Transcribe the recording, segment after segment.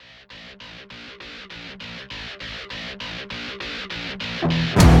Welcome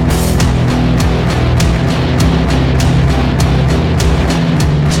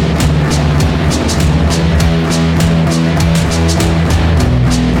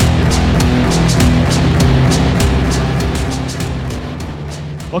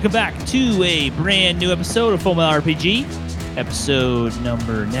back to a brand new episode of Full Metal RPG, episode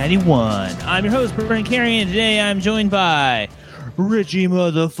number 91. I'm your host, Brent Carey, and today I'm joined by Richie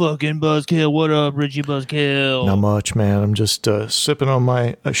motherfucking Buzzkill. What up, Richie Buzzkill? Not much, man. I'm just sipping on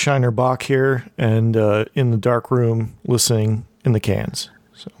my Shiner Bock here and in the dark room listening in the cans.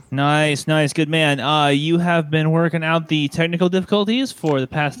 So Nice, good man. You have been working out the technical difficulties for the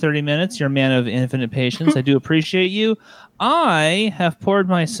past 30 minutes. You're a man of infinite patience. I do appreciate you. I have poured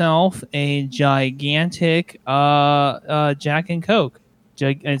myself a gigantic Jack and Coke.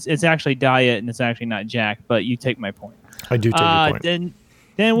 It's actually diet, and it's actually not Jack, but you take my point. I do take your point.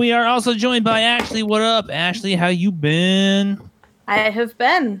 Then we are also joined by Ashley. What up, Ashley? How you been? I have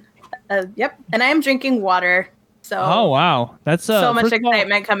been. Yep, and I am drinking water. So oh wow, that's so much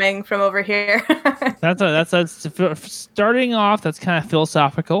excitement coming from over here. that's starting off. That's kind of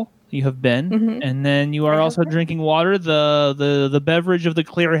philosophical. You have been, and then you are also drinking water, the beverage of the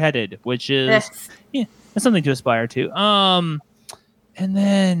clear-headed, which is that's something to aspire to. And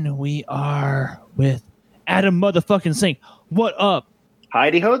then we are with Adam motherfucking Sink. What up?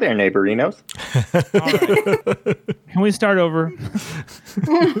 Heidi ho there, neighborinos. Right. Can we start over?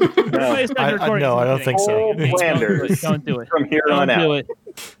 No, I don't think so. Flanders. Don't do it. From here on out. Don't do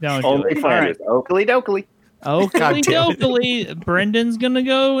it. Only Flanders. Right. Oakley dokley. Oakley dokley. Brendan's gonna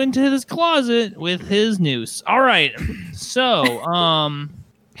go into his closet with his noose. All right. So,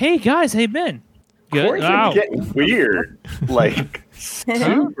 hey guys, how you been? Good. It's getting weird. Like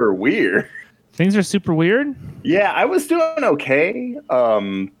super weird. Things are super weird. Yeah, I was doing okay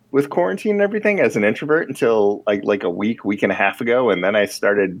with quarantine and everything as an introvert until like a week and a half ago, and then I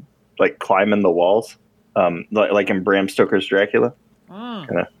started like climbing the walls, like in Bram Stoker's Dracula. Oh.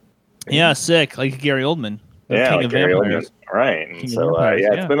 Yeah, sick, like Gary Oldman. Yeah, like Gary Oldman. Right. And so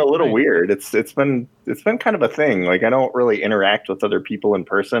it's been a little weird. It's been kind of a thing. Like I don't really interact with other people in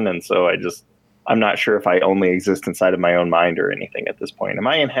person, and so I'm not sure if I only exist inside of my own mind or anything at this point. Am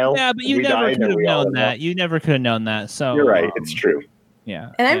I in hell? Yeah, but you never could have known that. You never could have known that. So you're right. It's true. Yeah.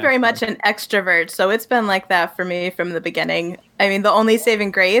 And I'm very much an extrovert, so it's been like that for me from the beginning. I mean, the only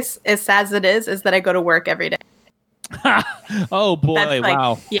saving grace, as sad as it is that I go to work every day. Oh boy!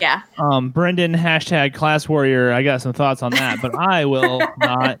 Wow. Yeah. Brendan #class warrior. I got some thoughts on that, but I will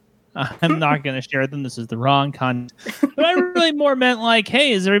not. I'm not going to share them. This is the wrong content. But I really more meant like,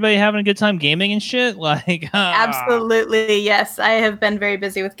 hey, is everybody having a good time gaming and shit? Like, absolutely, yes. I have been very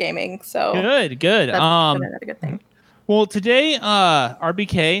busy with gaming, so good. That's another good thing. Well, today,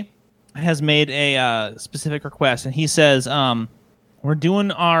 RBK has made a specific request, and he says, we're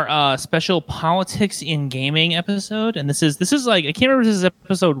doing our special politics in gaming episode, and this is like I can't remember if this is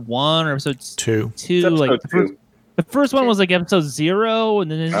episode 1 or episode 2. Like the first one was like episode 0,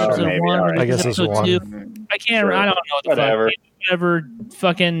 and then this is episode 1. Right. I guess episode it's 2. 1. I can't. Sure. I don't know what the whatever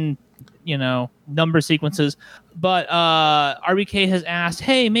fucking number sequences. But RBK has asked,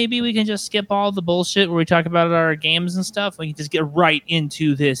 hey, maybe we can just skip all the bullshit where we talk about our games and stuff. We can just get right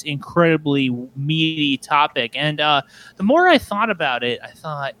into this incredibly meaty topic. And the more I thought about it,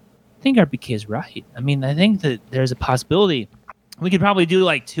 I think RBK is right. I mean, I think that there's a possibility we could probably do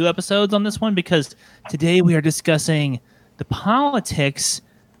like 2 episodes on this one, because today we are discussing the politics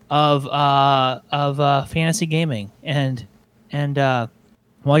of fantasy gaming, and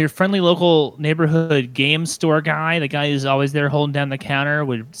while your friendly local neighborhood game store guy, the guy who's always there holding down the counter,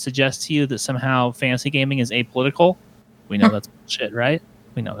 would suggest to you that somehow fantasy gaming is apolitical, we know that's bullshit, right?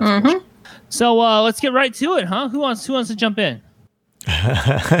 We know that's bullshit. So let's get right to it, huh? Who wants to jump in?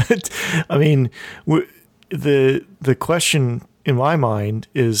 I mean, the question in my mind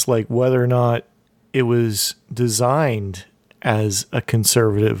is like whether or not it was designed as a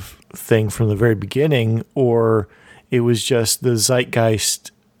conservative thing from the very beginning, or it was just the zeitgeist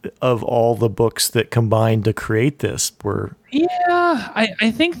of all the books that combined to create this.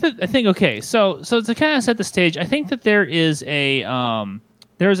 I think okay. So to kind of set the stage, I think that there is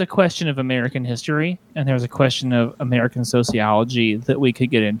a question of American history, and there's a question of American sociology that we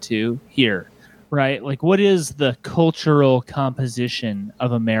could get into here, right? Like, what is the cultural composition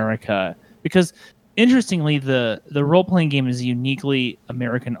of America? Because interestingly, the role-playing game is a uniquely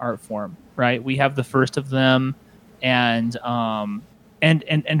American art form, right? We have the first of them, and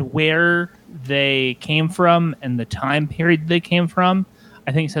where they came from and the time period they came from,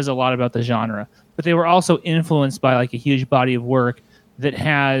 I think says a lot about the genre. But they were also influenced by like a huge body of work that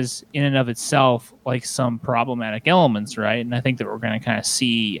has in and of itself like some problematic elements, right? And I think that we're going to kind of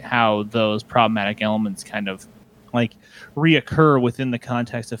see how those problematic elements kind of like reoccur within the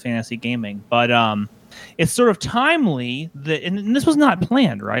context of fantasy gaming. But it's sort of timely that, and this was not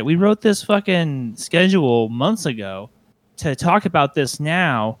planned, right? We wrote this fucking schedule months ago to talk about this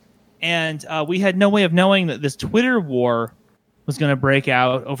now, and we had no way of knowing that this Twitter war was going to break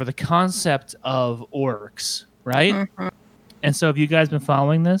out over the concept of orcs, right? Mm-hmm. And so have you guys been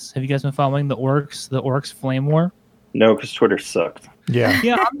following this? Have you guys been following the orcs flame war? No, because Twitter sucked.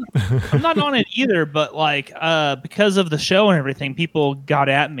 Yeah, I'm not on it either, but like because of the show and everything, people got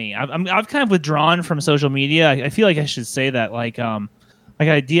at me. I've kind of withdrawn from social media. I feel like I should say that. Like I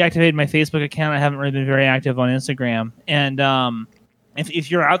deactivated my Facebook account. I haven't really been very active on Instagram. And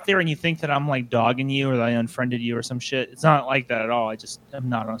if you're out there and you think that I'm like dogging you or that I unfriended you or some shit, it's not like that at all. I'm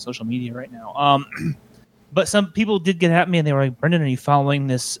not on social media right now. But some people did get at me and they were like, "Brendan, are you following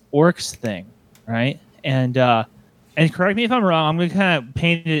this orcs thing?" Right? And correct me if I'm wrong, I'm going to kind of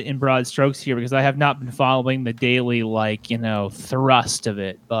paint it in broad strokes here because I have not been following the daily, thrust of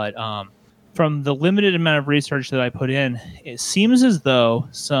it. But from the limited amount of research that I put in, it seems as though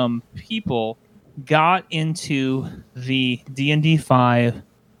some people got into the D&D 5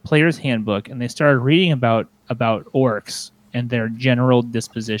 Player's Handbook and they started reading about orcs and their general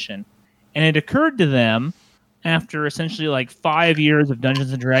disposition. And it occurred to them, after essentially like 5 years of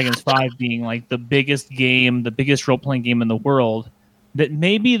Dungeons & Dragons 5 being like the biggest game, the biggest role-playing game in the world, that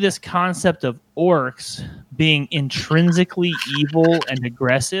maybe this concept of orcs being intrinsically evil and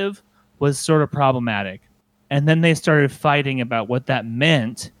aggressive was sort of problematic. And then they started fighting about what that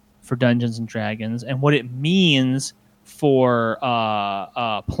meant for Dungeons & Dragons and what it means for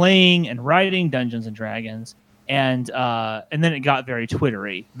playing and writing Dungeons & Dragons. And then it got very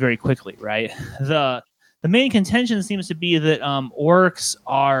Twittery very quickly, right? The main contention seems to be that orcs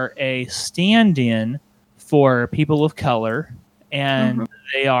are a stand-in for people of color, and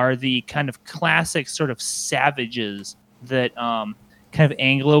they are the kind of classic sort of savages that kind of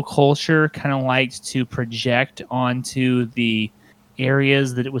Anglo culture kind of liked to project onto the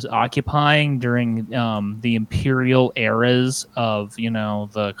areas that it was occupying during the imperial eras of,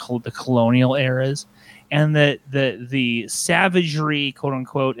 the colonial eras, and that the savagery, quote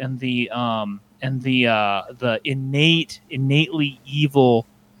unquote, and the innately evil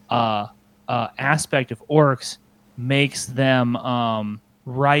aspect of orcs makes them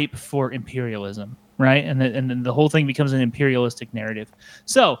ripe for imperialism, right? And then the whole thing becomes an imperialistic narrative.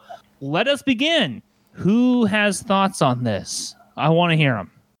 So let us begin. Who has thoughts on this? I want to hear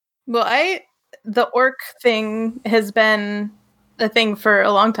them. Well, the orc thing has been a thing for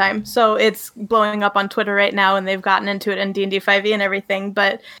a long time, so it's blowing up on Twitter right now, and they've gotten into it in D&D 5e and everything.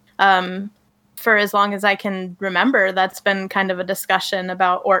 But for as long as I can remember, that's been kind of a discussion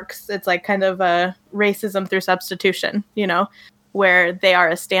about orcs. It's like kind of a racism through substitution, where they are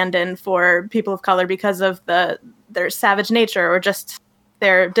a stand-in for people of color because of their savage nature or just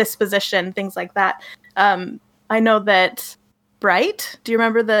their disposition, things like that. I know that Bright, do you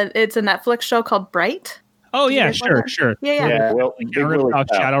remember it's a Netflix show called Bright? Oh, yeah, sure. Yeah. Well,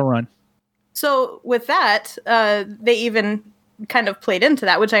 Shadowrun. So with that, they even kind of played into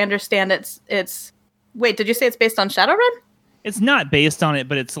that, which I understand it's wait, did you say it's based on Shadowrun? It's not based on it,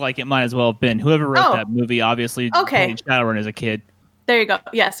 but it's like it might as well have been. Whoever wrote that movie obviously played Shadowrun as a kid. There you go.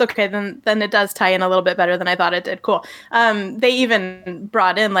 Yes, okay, then it does tie in a little bit better than I thought it did. Cool. They even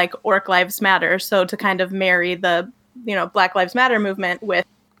brought in like Orc Lives Matter, so to kind of marry the, Black Lives Matter movement with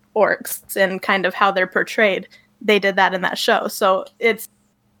orcs and kind of how they're portrayed. They did that in that show. So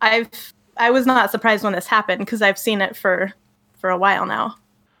I was not surprised when this happened because I've seen it for a while now.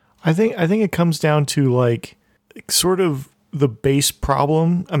 I think it comes down to like sort of the base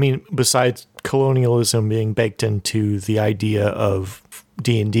problem. I mean, besides colonialism being baked into the idea of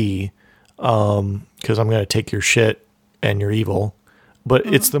D&D, because I'm going to take your shit and you're evil, but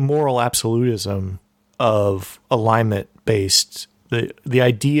it's the moral absolutism of alignment based. The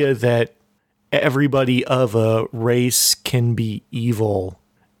idea that everybody of a race can be evil,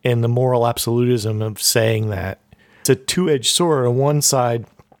 and the moral absolutism of saying that. It's a two-edged sword. On one side,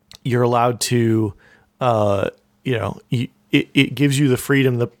 you're allowed to, it gives you the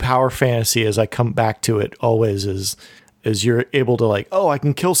freedom, the power fantasy, as I come back to it always, is you're able to like, I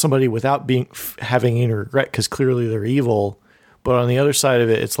can kill somebody without having any regret because clearly they're evil. But on the other side of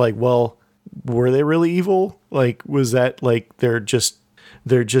it, it's like, well, were they really evil? Like, was that like they're just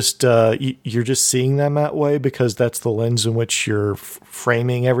you're just seeing them that way because that's the lens in which you're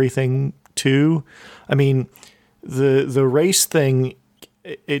framing everything to? I mean, the race thing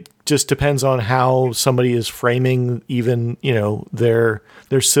it just depends on how somebody is framing even, their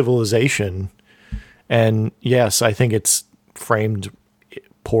civilization. And yes, I think it's framed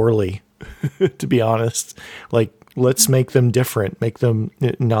poorly, to be honest. Like, let's make them different, make them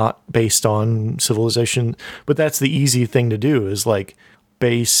not based on civilization. But that's the easy thing to do, is like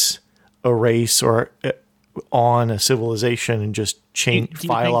base a race or on a civilization and just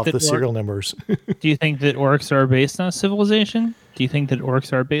file off the serial numbers. Do you think that orcs are based on civilization? Do you think that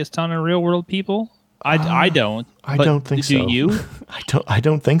orcs are based on a real world people? I don't. I don't think so. Do you? I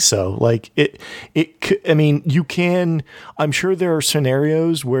don't think so. Like I mean, you can. I'm sure there are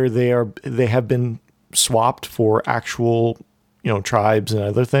scenarios where they have been swapped for actual, tribes and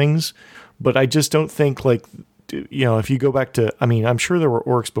other things, but I just don't think, like, if you go back to, I mean, I'm sure there were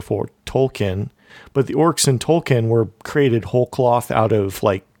orcs before Tolkien, but the orcs in Tolkien were created whole cloth out of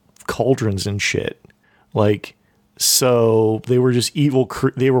like cauldrons and shit. Like, so they were just evil.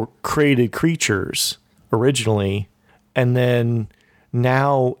 They were created creatures originally. And then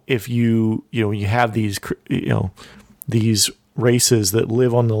now if you have these, these races that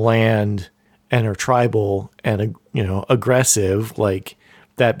live on the land and are tribal and, aggressive, like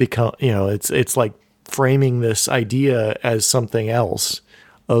that become, it's like framing this idea as something else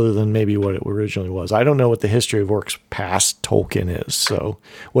other than maybe what it originally was. I don't know what the history of orcs past Tolkien is, so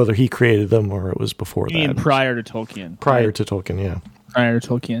whether he created them or it was before that. You mean prior to Tolkien? Prior to Tolkien, yeah. Prior to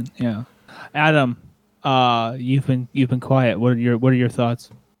Tolkien, yeah. Adam, you've been quiet. What are your thoughts?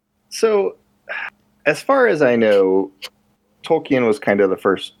 So, as far as I know, Tolkien was kind of the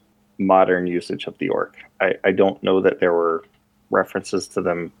first modern usage of the orc. I don't know that there were references to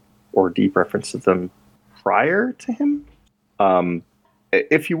them or deep references to them prior to him.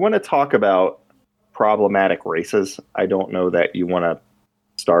 If you want to talk about problematic races, I don't know that you want to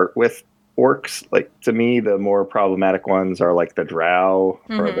start with orcs. Like, to me, the more problematic ones are like the Drow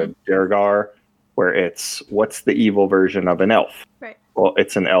or the Duergar, where it's, what's the evil version of an elf? Right. Well,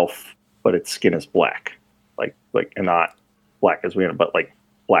 it's an elf, but its skin is black, like and not black as we know, but like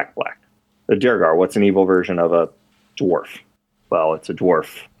black. The Duergar, what's an evil version of a dwarf? Well, it's a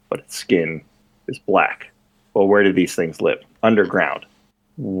dwarf, but its skin is black. Well, where do these things live? Underground.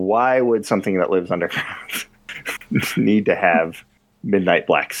 Why would something that lives underground need to have midnight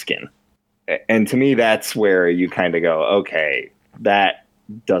black skin? And to me, that's where you kind of go, okay, that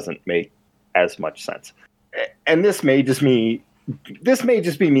doesn't make as much sense. And this may just be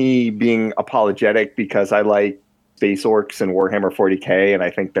me being apologetic because I like Space Orcs and Warhammer 40K, and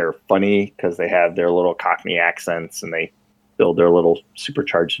I think they're funny because they have their little Cockney accents and they build their little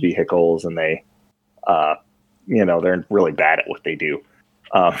supercharged vehicles, and they, they're really bad at what they do.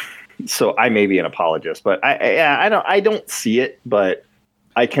 So I may be an apologist, but I don't see it, but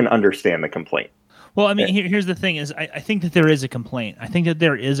I can understand the complaint. Well, I mean, here's the thing: is I think that there is a complaint. I think that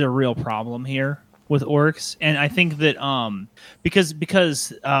there is a real problem here with orcs, and I think that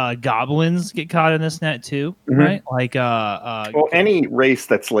because goblins get caught in this net too, right? Like any race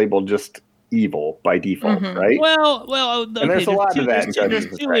that's labeled just evil by default, right? Well, okay, and there's a lot of that.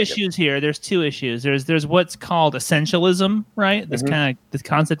 There's two issues here. There's two issues. There's what's called essentialism, right? This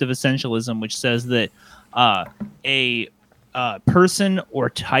concept of essentialism, which says that a person or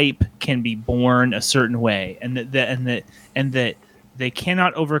type can be born a certain way, and that they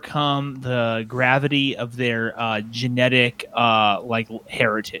cannot overcome the gravity of their genetic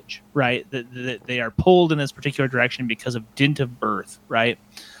heritage, right? That they are pulled in this particular direction because of dint of birth, right?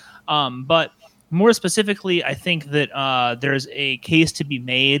 But more specifically, I think that there's a case to be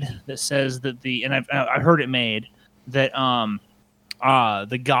made that says that and I've heard it made that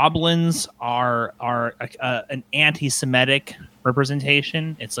the goblins are an anti-Semitic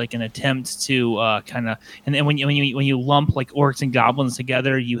representation. It's like an attempt to kind of, and then when you lump like orcs and goblins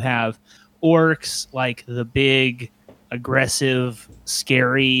together, you have orcs like the big, aggressive,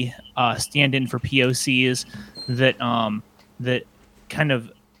 scary stand-in for POCs that kind of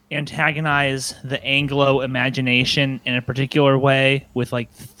antagonize the Anglo imagination in a particular way with like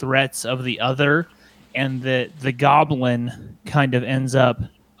threats of the other, and that the goblin kind of ends up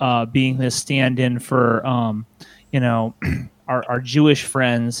being this stand-in for our Jewish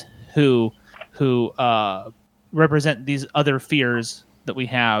friends who represent these other fears that we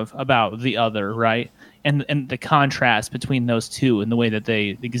have about the other, right? And the contrast between those two and the way that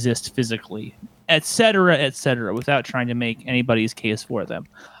they exist physically, et cetera, without trying to make anybody's case for them.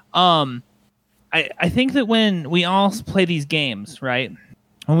 I think that when we all play these games, right?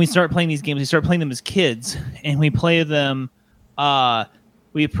 When we start playing these games, we start playing them as kids, and we play them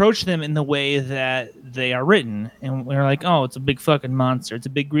we approach them in the way that they are written, and we're like, oh, it's a big fucking monster. It's a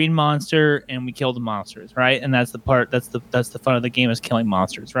big green monster, and we kill the monsters, right? And that's the fun of the game, is killing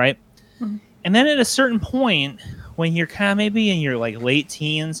monsters, right? Mm-hmm. And then at a certain point, when you're kind of maybe in your like late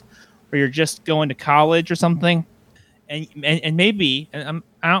teens, or you're just going to college or something, and maybe, and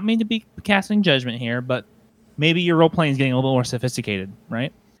I don't mean to be casting judgment here, but maybe your role playing is getting a little more sophisticated,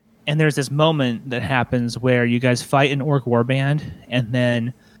 right? And there's this moment that happens where you guys fight an orc warband, and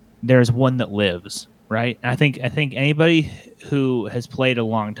then there's one that lives, right? And I think anybody who has played a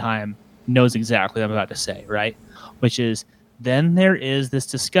long time knows exactly what I'm about to say, right? Which is, then there is this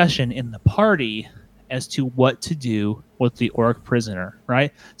discussion in the party as to what to do with the orc prisoner,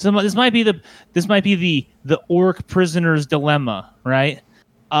 right? So this might be the orc prisoner's dilemma, right?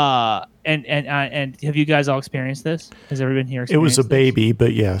 And have you guys all experienced this? Has everyone here experienced It was a baby,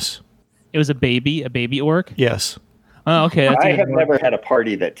 but yes. It was a baby orc? Yes. Oh, okay. I have never had a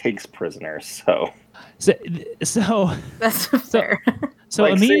party that takes prisoners, so that's fair. So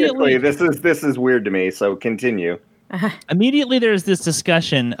like, immediately, this is weird to me, so continue. Immediately there's this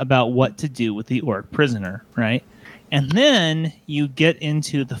discussion about what to do with the orc prisoner, right? And then you get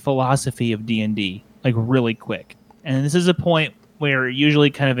into the philosophy of D&D, like really quick. And this is a point where usually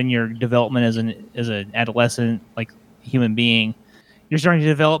kind of in your development as an adolescent, like human being, you're starting to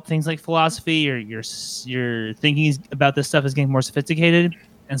develop things like philosophy, or your thinking about this stuff is getting more sophisticated.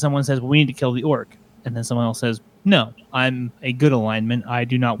 And someone says, well, we need to kill the orc. And then someone else says, no, I'm a good alignment. I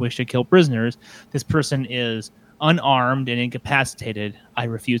do not wish to kill prisoners. This person is unarmed and incapacitated. I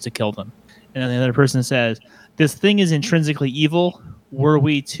refuse to kill them. And then the other person says, this thing is intrinsically evil. Were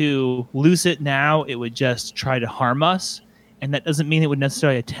we to loose it now, it would just try to harm us. And that doesn't mean it would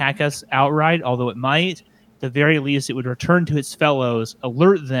necessarily attack us outright, although it might. At the very least, it would return to its fellows,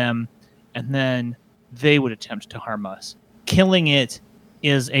 alert them, and then they would attempt to harm us. Killing it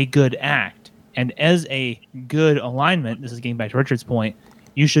is a good act. And as a good alignment, this is getting back to Richard's point,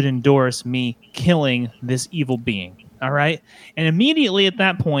 you should endorse me killing this evil being. All right? And immediately at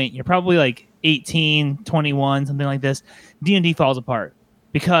that point, you're probably like 18, 21, something like this. D&D falls apart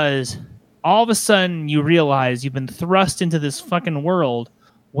because all of a sudden you realize you've been thrust into this fucking world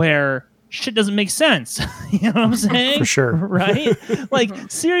where shit doesn't make sense. You know what I'm saying? For sure. Right? Like,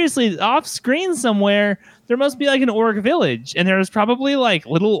 seriously, off screen somewhere, there must be like an orc village, and there's probably like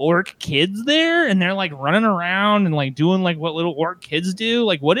little orc kids there, and they're like running around and like doing like what little orc kids do.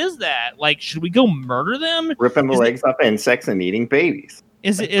 Like, what is that? Like, should we go murder them? Ripping the legs off insects and eating babies.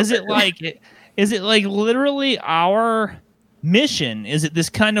 Is it like literally our mission? Is it this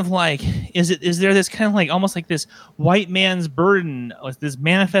kind of like, is there this kind of like almost like this white man's burden, this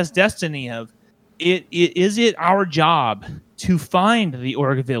manifest destiny of is it our job to find the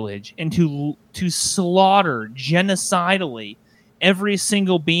orc village and to slaughter genocidally every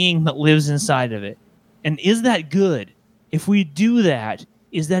single being that lives inside of it? And is that good? If we do that,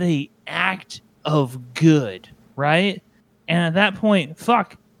 is that a act of good, right? And at that point,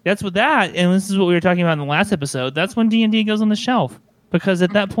 fuck, that's what that, and this is what we were talking about in the last episode, that's when D&D goes on the shelf. Because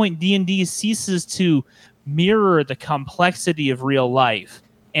at that point, D&D ceases to mirror the complexity of real life.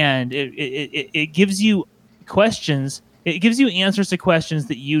 And it gives you questions, it gives you answers to questions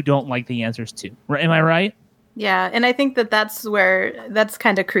that you don't like the answers to. Right? Am I right? Yeah, and I think that's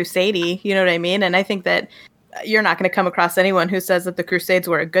kind of crusade-y, you know what I mean? And I think that you're not going to come across anyone who says that the Crusades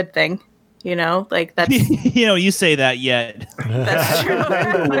were a good thing. You know, like that's... you say that yet. That's true.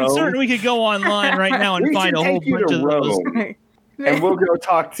 I'm certain we could go online right now and find a whole bunch of those. And we'll go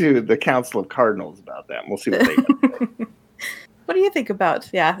talk to the Council of Cardinals about that. And we'll see what they think. What do you think about?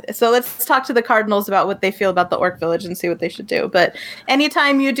 Yeah, so let's talk to the Cardinals about what they feel about the Orc Village and see what they should do. But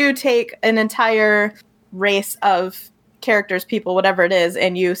anytime you do take an entire race of characters, people, whatever it is,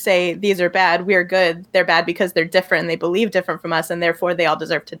 and you say these are bad, we're good, they're bad because they're different and they believe different from us, and therefore they all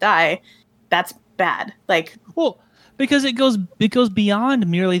deserve to die, that's bad. Like, well, because it goes beyond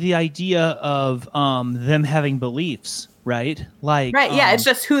merely the idea of them having beliefs, right? Like, right, yeah, it's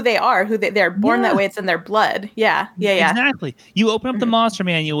just who they are, they're born that way. It's in their blood. Yeah. Exactly. You open up the monster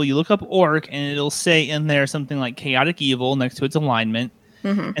manual, you look up orc, and it'll say in there something like chaotic evil next to its alignment.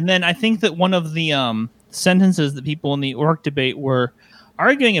 Mm-hmm. And then I think that one of the sentences that people in the orc debate were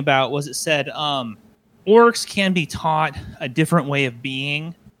arguing about was, it said orcs can be taught a different way of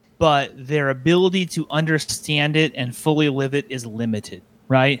being, but their ability to understand it and fully live it is limited,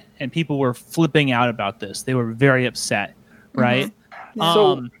 right? And people were flipping out about this. They were very upset, right? Mm-hmm.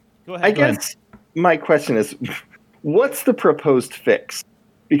 So go ahead. I guess my question is, what's the proposed fix?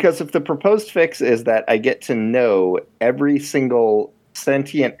 Because if the proposed fix is that I get to know every single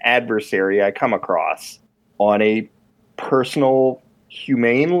sentient adversary I come across on a personal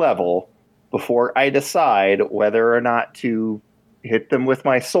humane level before I decide whether or not to hit them with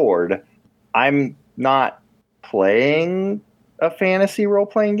my sword, I'm not playing a fantasy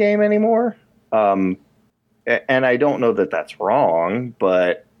role-playing game anymore. And I don't know that that's wrong,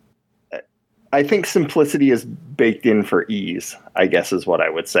 but I think simplicity is baked in for ease, I guess is what I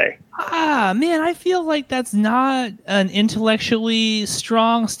would say. Man, I feel like that's not an intellectually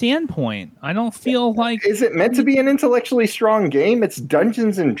strong standpoint. I don't feel like... Is it meant to be an intellectually strong game? It's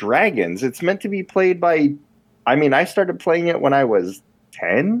Dungeons and Dragons. It's meant to be played by... I mean, I started playing it when I was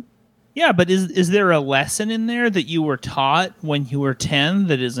 10. Yeah, but is there a lesson in there that you were taught when you were 10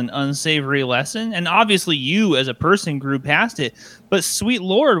 that is an unsavory lesson? And obviously you as a person grew past it. But sweet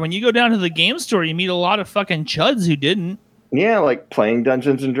Lord, when you go down to the game store, you meet a lot of fucking chuds who didn't. Yeah, like playing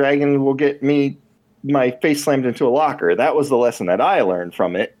Dungeons and Dragons will get me my face slammed into a locker. That was the lesson that I learned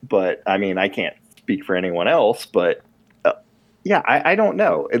from it. But I mean, I can't speak for anyone else. But yeah, I don't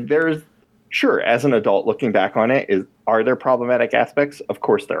know. There's sure, as an adult looking back on it, are there problematic aspects? Of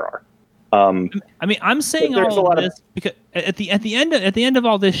course there are. I mean, I'm saying all of this because at the end of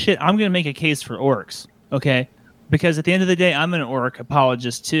all this shit, I'm going to make a case for orcs, okay? Because at the end of the day, I'm an orc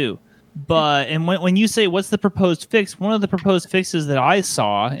apologist too. But and when you say what's the proposed fix, one of the proposed fixes that I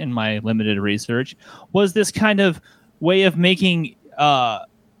saw in my limited research was this kind of way of making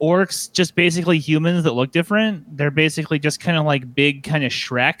orcs just basically humans that look different. They're basically just kind of like big kind of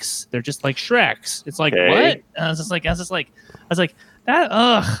Shreks. They're just like Shreks. It's like what? And I was like,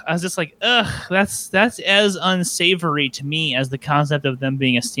 that's as unsavory to me as the concept of them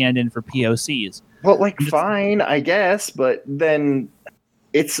being a stand-in for POCs. Well, like, fine, I guess, but then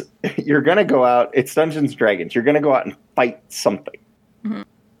you're gonna go out. It's Dungeons and Dragons. You're gonna go out and fight something. Mm-hmm.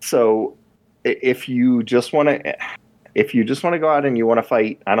 So if you just want to go out and you want to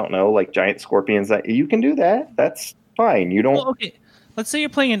fight, I don't know, like giant scorpions, that you can do that. That's fine. You don't. Well, okay, let's say you're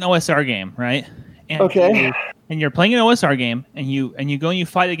playing an OSR game, right? And okay. And you're playing an OSR game, and you go and you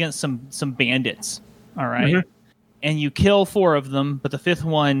fight against some bandits, all right? Mm-hmm. And you kill 4 of them, but the 5th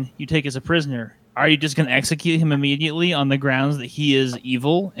one you take as a prisoner. Are you just going to execute him immediately on the grounds that he is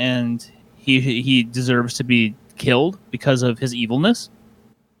evil and he deserves to be killed because of his evilness?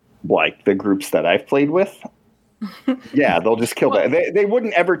 Like the groups that I've played with? Yeah, they'll just kill that. They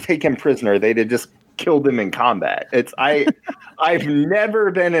wouldn't ever take him prisoner. They'd just killed him in combat. I've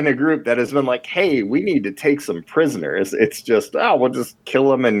never been in a group that has been like, hey, we need to take some prisoners. It's just, we'll just kill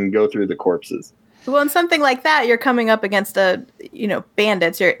them and go through the corpses. Well, in something like that, you're coming up against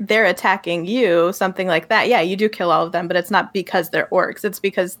bandits. They're attacking you, something like that. Yeah, you do kill all of them, but it's not because they're orcs. It's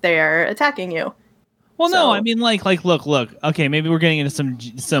because they're attacking you. Well, no, I mean, like, look. Okay, maybe we're getting into some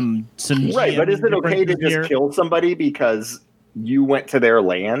right, but is it okay to just kill somebody because you went to their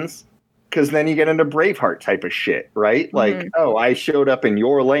lands? Because then you get into Braveheart type of shit, right? Like, I showed up in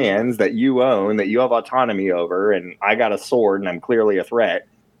your lands that you own, that you have autonomy over, and I got a sword and I'm clearly a threat.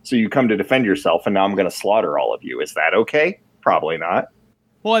 So you come to defend yourself, and now I'm going to slaughter all of you. Is that okay? Probably not.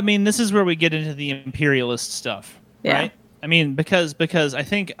 Well, I mean, this is where we get into the imperialist stuff, right? I mean, because I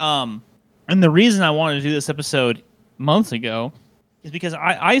think, and the reason I wanted to do this episode months ago is because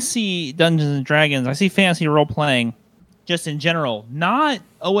I see Dungeons and Dragons, I see fantasy role-playing just in general, not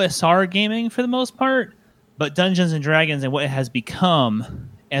OSR gaming for the most part, but Dungeons and Dragons and what it has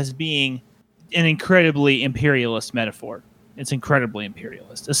become as being an incredibly imperialist metaphor. It's incredibly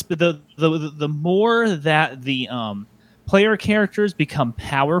imperialist. The more that the player characters become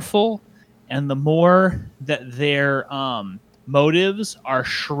powerful, and the more that their motives are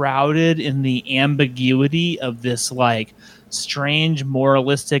shrouded in the ambiguity of this like strange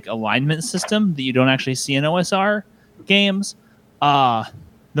moralistic alignment system that you don't actually see in OSR games,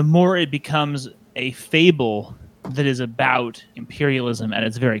 the more it becomes a fable that is about imperialism at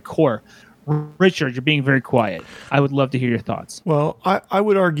its very core. Richard, you're being very quiet. I would love to hear your thoughts. Well, I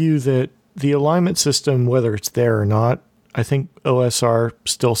would argue that the alignment system, whether it's there or not, I think OSR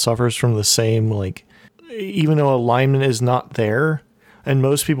still suffers from the same, like, even though alignment is not there, and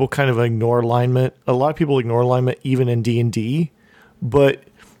most people kind of ignore alignment. A lot of people ignore alignment even in D&D, but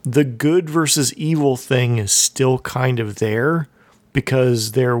the good versus evil thing is still kind of there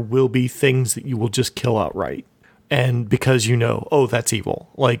because there will be things that you will just kill outright. And because that's evil.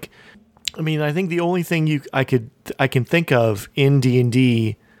 Like, I mean, I think the only thing I can think of in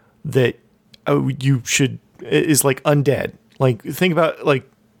D&D that you should is like undead. Like, think about, like,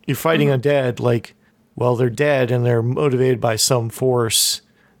 you're fighting undead, like, well, they're dead and they're motivated by some force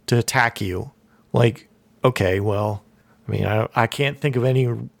to attack you. Like, okay, well, I mean, I can't think of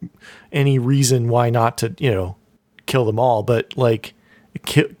any reason why not to, kill them all, but like,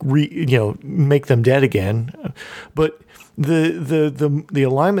 make them dead again. But the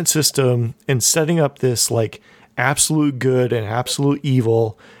alignment system and setting up this like absolute good and absolute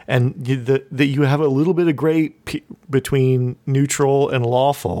evil, and that you have a little bit of gray between neutral and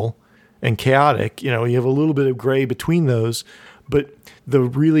lawful and chaotic. You have a little bit of gray between those, but the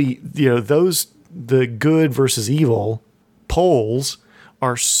really, the good versus evil poles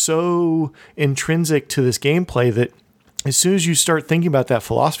are so intrinsic to this gameplay that as soon as you start thinking about that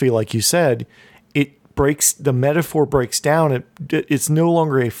philosophy, like you said, the metaphor breaks down. It's no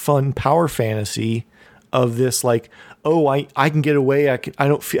longer a fun power fantasy of this, like, oh, I can get away. I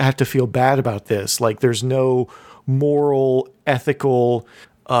don't have to feel bad about this. Like, there's no moral, ethical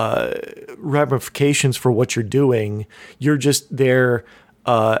ramifications for what you're doing. You're just there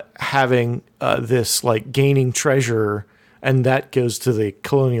having this, like, gaining treasure, and that goes to the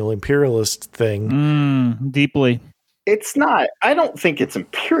colonial imperialist thing. Deeply. It's not. I don't think it's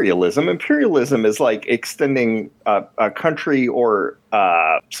imperialism. Imperialism is like extending a country or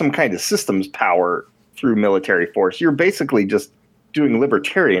some kind of systems power through military force. You're basically just doing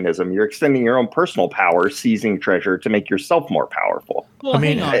libertarianism. You're extending your own personal power, seizing treasure to make yourself more powerful. Well,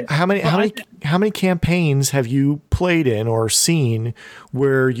 how many campaigns have you played in or seen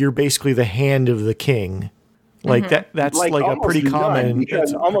where you're basically the hand of the king? Like that's like a pretty common.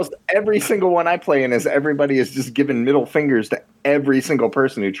 Because almost every single one I play in is everybody is just giving middle fingers to every single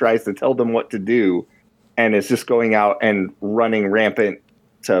person who tries to tell them what to do, and is just going out and running rampant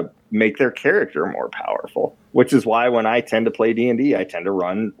to make their character more powerful. Which is why when I tend to play D&D, I tend to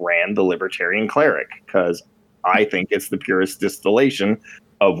run Rand the Libertarian Cleric, because I think it's the purest distillation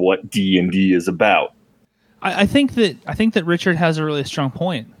of what D&D is about. I think that Richard has a really strong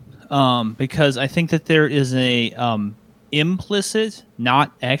point. Because I think that there is a implicit,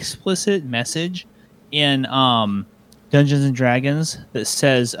 not explicit message in Dungeons and Dragons that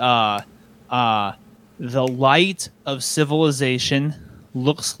says the light of civilization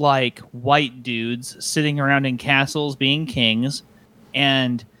looks like white dudes sitting around in castles being kings,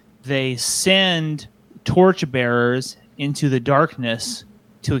 and they send torchbearers into the darkness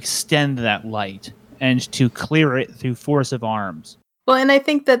to extend that light and to clear it through force of arms. Well, and I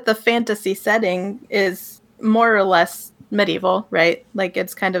think that the fantasy setting is more or less medieval, right? Like,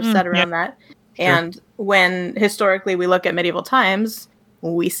 it's kind of set around that. Sure. And when historically we look at medieval times,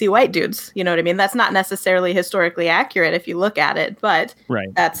 we see white dudes. You know what I mean? That's not necessarily historically accurate if you look at it, but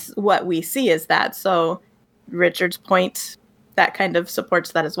that's what we see is that. So Richard's point, that kind of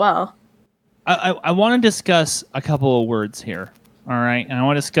supports that as well. I want to discuss a couple of words here. All right. And I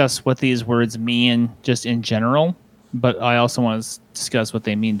want to discuss what these words mean just in general. But I also want to discuss what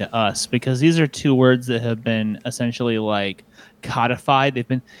they mean to us, because these are two words that have been essentially like codified.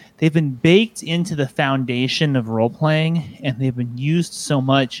 They've been baked into the foundation of role playing, and they've been used so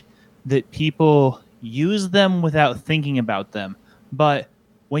much that people use them without thinking about them. But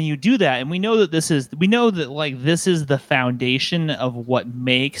when you do that, and we know that this is the foundation of what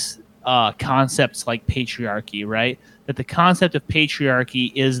makes concepts like patriarchy, right? That the concept of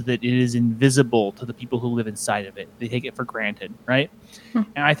patriarchy is that it is invisible to the people who live inside of it. They take it for granted, right? And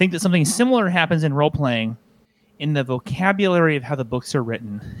I think that something similar happens in role-playing in the vocabulary of how the books are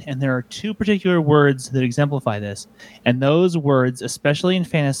written. And there are two particular words that exemplify this. And those words, especially in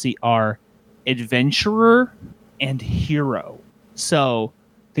fantasy, are adventurer and hero. So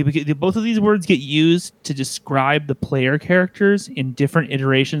both of these words get used to describe the player characters in different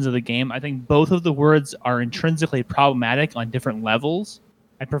iterations of the game. I think both of the words are intrinsically problematic on different levels.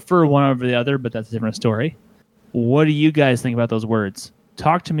 I prefer one over the other, but that's a different story. What do you guys think about those words?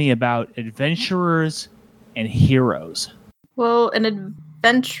 Talk to me about adventurers and heroes. Well, an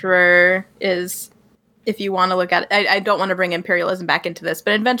adventurer is, if you want to look at it, I don't want to bring imperialism back into this,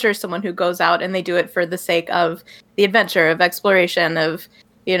 but adventurer is someone who goes out and they do it for the sake of the adventure, of exploration, of,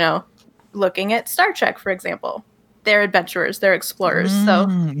 looking at Star Trek, for example. They're adventurers, they're explorers. So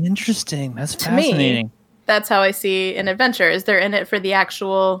interesting. That's fascinating. Me, that's how I see an adventure, is they're in it for the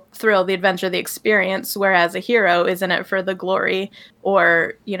actual thrill, the adventure, the experience, whereas a hero is in it for the glory,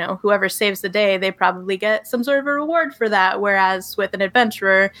 or, whoever saves the day, they probably get some sort of a reward for that. Whereas with an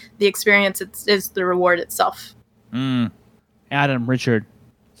adventurer, the experience is the reward itself. Adam, Richard,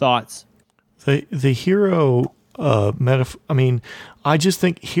 thoughts? The hero metaphor. I mean, I just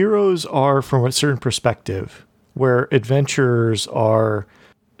think heroes are from a certain perspective, where adventurers are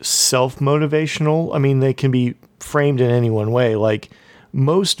self-motivational. I mean, they can be framed in any one way. Like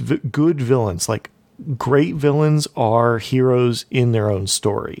most good villains, like great villains, are heroes in their own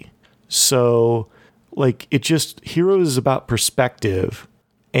story. So, like, heroes is about perspective,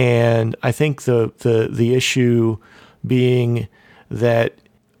 and I think the issue being that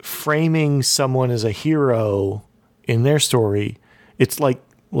framing someone as a hero in their story, it's like,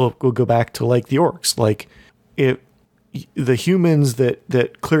 we'll go back to like the orcs. Like, if the humans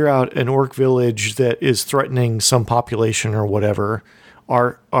that clear out an orc village that is threatening some population or whatever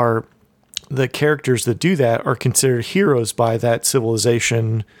are the characters that do that are considered heroes by that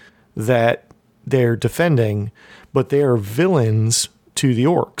civilization that they're defending, but they are villains to the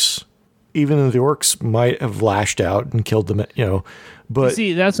orcs, even though the orcs might have lashed out and killed them, but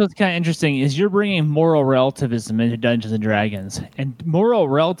see, that's what's kind of interesting is you're bringing moral relativism into Dungeons and Dragons, and moral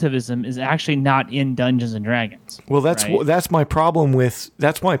relativism is actually not in Dungeons and Dragons. Well, that's my problem with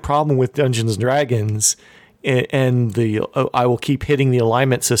Dungeons and Dragons, and I will keep hitting the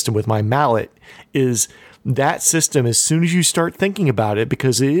alignment system with my mallet. Is that system, as soon as you start thinking about it,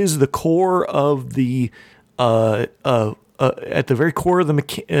 because it is the core of the at the very core of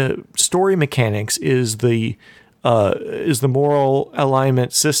the story mechanics is the moral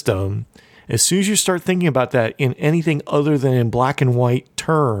alignment system. As soon as you start thinking about that in anything other than in black and white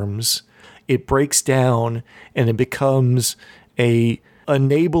terms, it breaks down and it becomes a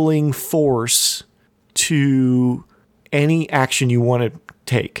enabling force to any action you want to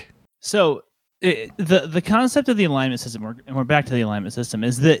take. So the concept of the alignment system, and we're back to the alignment system,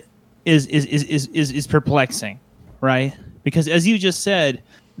 is perplexing, right? Because as you just said,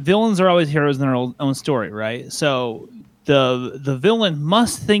 villains are always heroes in their own story, right? So the villain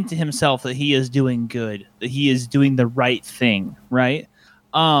must think to himself that he is doing good, that he is doing the right thing, right?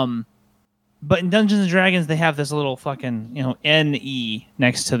 But in Dungeons and Dragons, they have this little fucking, NE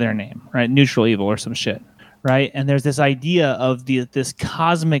next to their name, right? Neutral evil or some shit, right? And there's this idea of this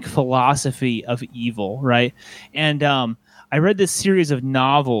cosmic philosophy of evil, right? And I read this series of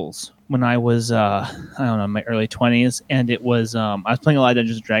novels when I was, I don't know, in my early 20s, and it was, I was playing a lot of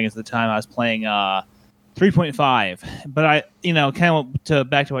Dungeons and Dragons at the time. I was playing 3.5, but I, kind of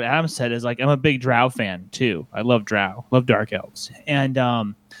back to what Adam said is like, I'm a big Drow fan too. I love Drow, love Dark Elves. And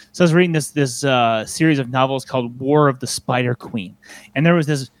so I was reading this series of novels called War of the Spider Queen. And there was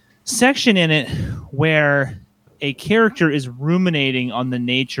this section in it where a character is ruminating on the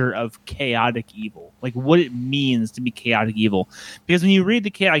nature of chaotic evil, like what it means to be chaotic evil. Because when you read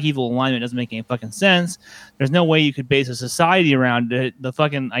the chaotic evil alignment, it doesn't make any fucking sense. There's no way you could base a society around it. The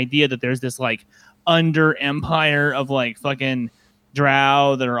fucking idea that there's this like under empire of like fucking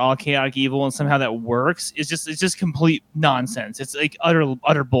Drow that are all chaotic evil and somehow that works it's just complete nonsense. It's like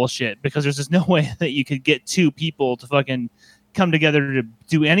utter bullshit, because there's just no way that you could get two people to fucking come together to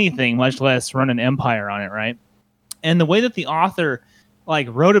do anything, much less run an empire on it, right? And the way that the author like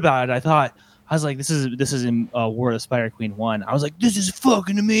wrote about it, I was like, this is in War of the Spider Queen 1. I was like, this is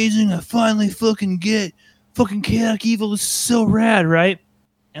fucking amazing. I finally fucking get fucking chaotic evil. It's so rad, right?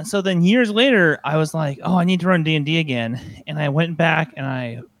 And so then years later, I was like, oh, I need to run D&D again. And I went back and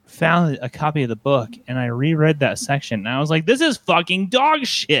I found a copy of the book and I reread that section. And I was like, this is fucking dog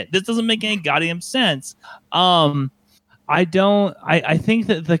shit. This doesn't make any goddamn sense. I think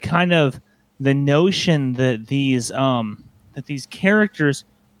that the kind of the notion that these characters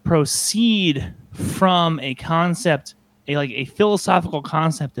proceed from a concept, a philosophical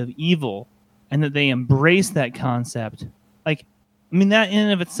concept of evil, and that they embrace that concept, that in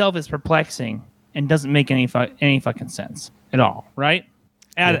and of itself is perplexing and doesn't make any fucking sense at all, right?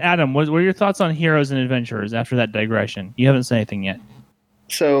 Adam, what were your thoughts on heroes and adventurers after that digression? You haven't said anything yet.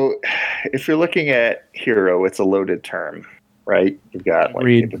 So, if you're looking at hero, it's a loaded term, right? You've got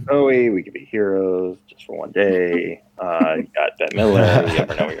David Bowie, we could be heroes just for one day. You got Bette Midler, you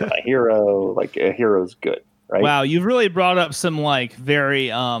never know when you're my hero. Like, a hero's good, right? Wow, you've really brought up some very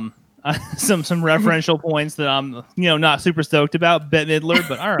some referential points that I'm not super stoked about. Bette Midler,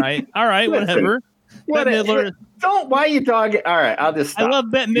 but all right, whatever. Bette Midler. Why are you dogging? All right, I'll just stop. I love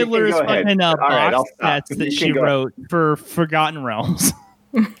Bette Midler's fucking box sets that she wrote for Forgotten Realms.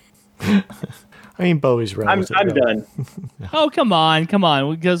 I mean, Bowie's right. I'm done. Oh, come on.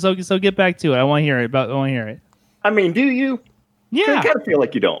 So get back to it. I want to hear it. I mean, do you? Yeah. I kind of feel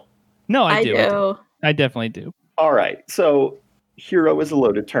like you don't. No, I do. I definitely do. All right. So hero is a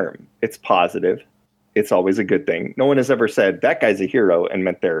loaded term. It's positive. It's always a good thing. No one has ever said that guy's a hero and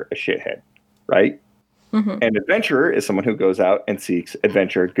meant they're a shithead, right? Mm-hmm. An adventurer is someone who goes out and seeks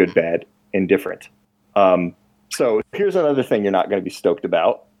adventure, good, bad, indifferent. So here's another thing you're not going to be stoked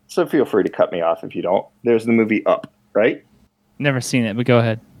about. So feel free to cut me off if you don't. There's the movie Up, right? Never seen it, but go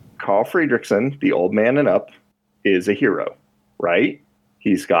ahead. Carl Friedrichsen, the old man in Up, is a hero, right?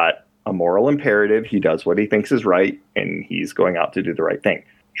 He's got a moral imperative. He does what he thinks is right, and he's going out to do the right thing.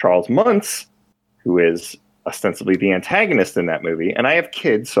 Charles Muntz, who is ostensibly the antagonist in that movie, and I have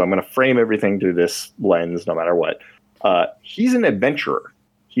kids, so I'm going to frame everything through this lens no matter what. He's an adventurer.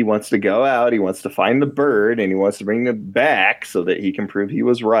 He wants to go out, he wants to find the bird, and he wants to bring it back so that he can prove he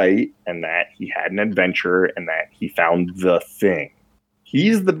was right and that he had an adventure and that he found the thing.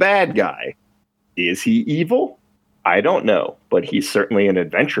 He's the bad guy. Is he evil? I don't know, but he's certainly an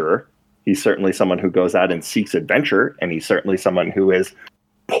adventurer. He's certainly someone who goes out and seeks adventure, and he's certainly someone who is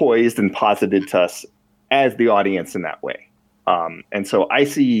poised and posited to us as the audience in that way. And so I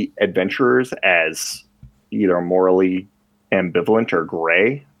see adventurers as either morally ambivalent or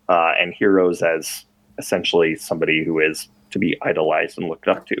gray, and heroes as essentially somebody who is to be idolized and looked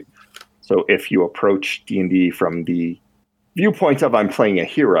up to. So if you approach D&D from the viewpoint of I'm playing a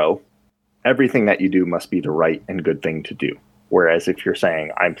hero, everything that you do must be the right and good thing to do. Whereas if you're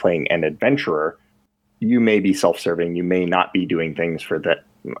saying I'm playing an adventurer, you may be self-serving. You may not be doing things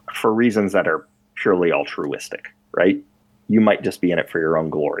for reasons that are purely altruistic, right? You might just be in it for your own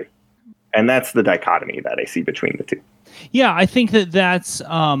glory. And that's the dichotomy that I see between the two. Yeah, I think that's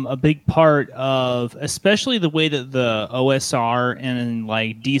a big part of, especially the way that the OSR and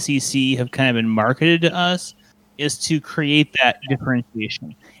like DCC have kind of been marketed to us, is to create that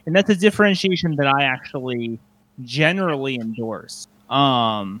differentiation. And that's a differentiation that I actually generally endorse.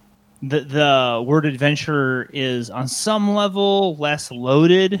 The word adventurer is on some level less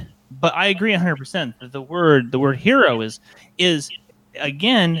loaded, but I agree 100% that the word hero is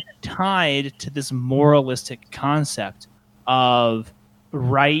again tied to this moralistic concept of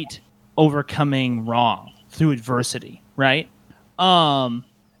right overcoming wrong through adversity, right?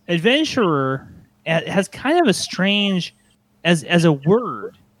 Adventurer has kind of a strange, as a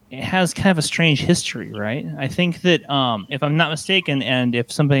word, it has kind of a strange history, right? I think that if I'm not mistaken, and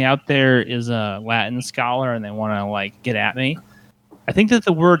if somebody out there is a Latin scholar and they want to like get at me, I think that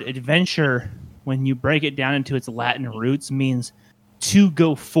the word adventure, when you break it down into its Latin roots, means to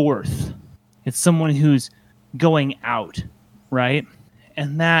go forth. It's someone who's going out, right?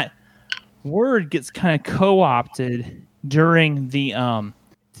 And that word gets kind of co-opted during the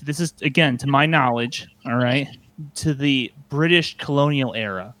this is, again, to my knowledge, all right, to the British colonial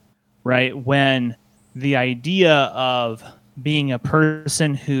era, right? When the idea of being a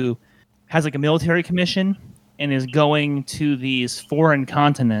person who has like a military commission and is going to these foreign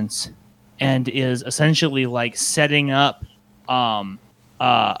continents and is essentially like setting up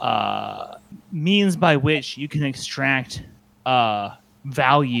means by which you can extract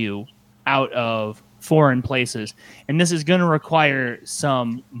value out of foreign places, and this is going to require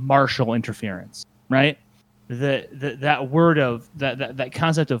some martial interference, right? That word of that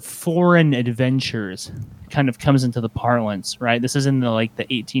concept of foreign adventures kind of comes into the parlance, right? This is in the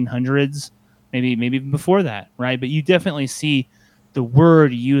 1800s, maybe before that, right? But you definitely see the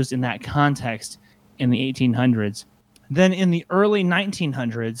word used in that context in the 1800s. Then in the early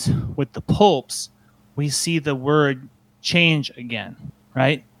 1900s, with the pulps, we see the word change again,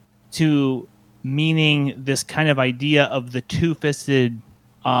 right? To meaning this kind of idea of the two-fisted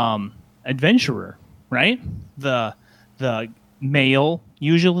adventurer, right? The male,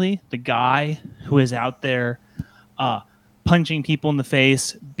 usually, the guy who is out there punching people in the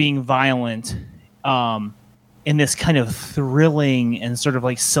face, being violent, in this kind of thrilling and sort of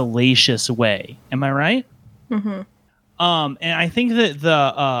like salacious way. Am I right? Mm-hmm. And I think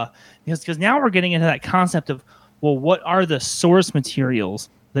that because now we're getting into that concept of, well, what are the source materials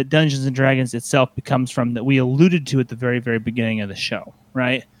that Dungeons and Dragons itself becomes from, that we alluded to at the very, very beginning of the show,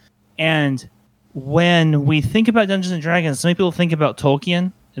 right? And when we think about Dungeons and Dragons, some people think about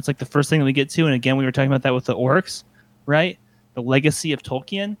Tolkien. It's like the first thing that we get to. And again, we were talking about that with the orcs, right? The legacy of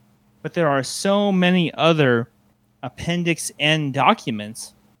Tolkien. But there are so many other Appendix N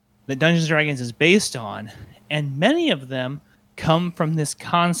documents that Dungeons and Dragons is based on. And many of them come from this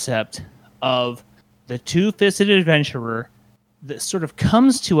concept of the two-fisted adventurer that sort of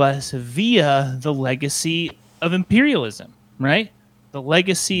comes to us via the legacy of imperialism, right? The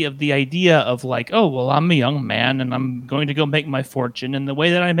legacy of the idea of like, oh, well, I'm a young man and I'm going to go make my fortune. And the way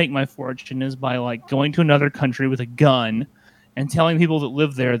that I make my fortune is by like going to another country with a gun and telling people that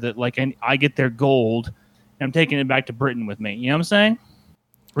live there that like I get their gold and I'm taking it back to Britain with me. You know what I'm saying?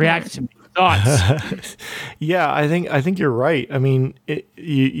 React to me. Thoughts? Yeah, I think you're right. I mean,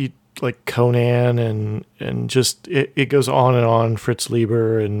 you like Conan and just it goes on and on. Fritz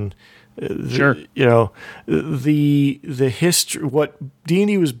Leiber and sure, you know, the history, what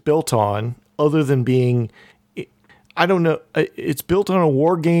D&D was built on, other than being, I don't know, it's built on a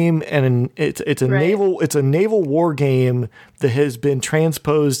war game and it's a naval war game that has been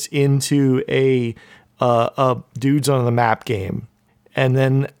transposed into a dudes on the map game, and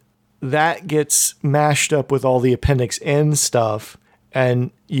then that gets mashed up with all the Appendix N stuff,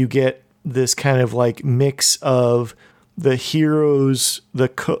 and you get this kind of like mix of the heroes, the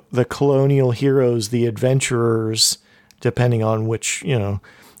colonial heroes, the adventurers, depending on which,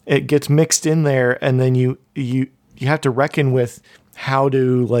 it gets mixed in there, and then you have to reckon with how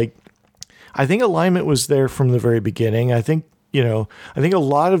to, like, I think alignment was there from the very beginning. I think a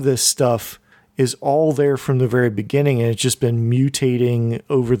lot of this stuff is all there from the very beginning, and it's just been mutating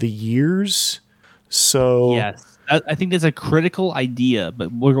over the years. So yes, I think that's a critical idea,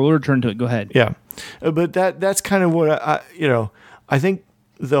 but we'll return to it. Go ahead. Yeah, but that's kind of what I think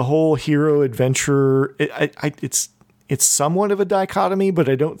the whole hero adventure. It's somewhat of a dichotomy, but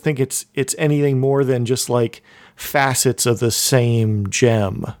I don't think it's anything more than just like facets of the same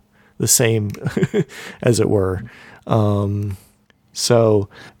gem, the same, as it were. So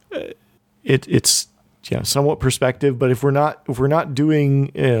it's somewhat perspective, but if we're not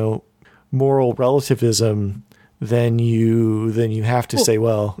doing moral relativism, then you have to say,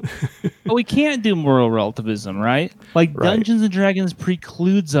 well, but we can't do moral relativism, right? Like right. Dungeons and Dragons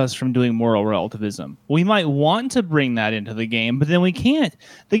precludes us from doing moral relativism. We might want to bring that into the game, but then we can't.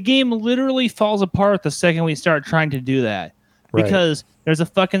 The game literally falls apart the second we start trying to do that. Right. Because there's a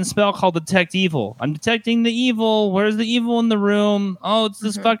fucking spell called Detect Evil. I'm detecting the evil. Where's the evil in the room? Oh, it's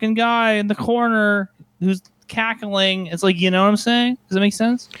this fucking guy in the corner who's cackling. It's like, you know what I'm saying? Does that make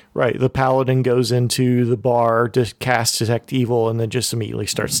sense? Right. The paladin goes into the bar to cast Detect Evil and then just immediately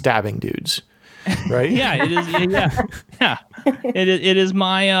starts stabbing dudes. Right? Yeah, it is. Yeah. It is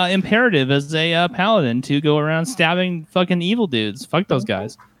my imperative as a paladin to go around stabbing fucking evil dudes. Fuck those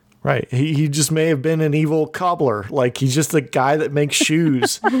guys. Right. He just may have been an evil cobbler. Like, he's just a guy that makes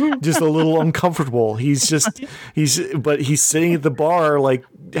shoes, just a little uncomfortable. He's sitting at the bar, like,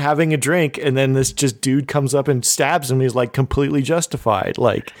 having a drink, and then this just dude comes up and stabs him. He's like completely justified.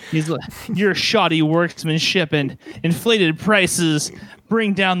 Like, he's like, your shoddy workmanship and inflated prices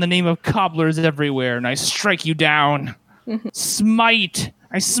bring down the name of cobblers everywhere, and I strike you down. Smite.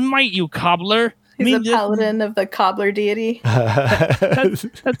 I smite you, cobbler. He's a paladin of the cobbler deity.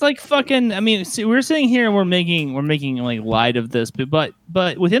 That's like fucking. I mean, see, we're sitting here and we're making like light of this, but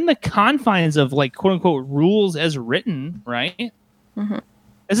within the confines of like quote unquote rules as written, right? Mm-hmm.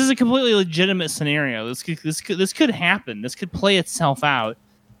 This is a completely legitimate scenario. This could happen. This could play itself out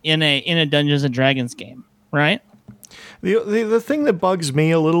in a Dungeons and Dragons game, right? The thing that bugs me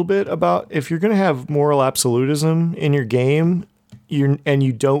a little bit about if you're going to have moral absolutism in your game. And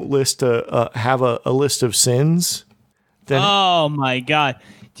you don't have a list of sins, then oh my god,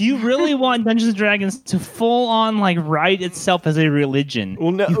 do you really want Dungeons and Dragons to full on like write itself as a religion?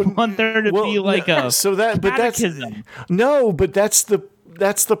 Well, no, you want there to be like a catechism. But that's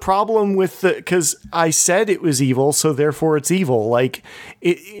the problem with because I said it was evil, so therefore it's evil. Like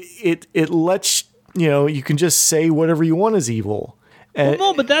it lets you can just say whatever you want is evil. Well,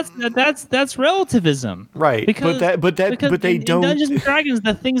 no, but that's relativism, right? Because they in don't. Dungeons and Dragons,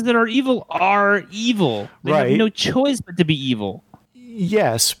 the things that are evil are evil. They have no choice but to be evil.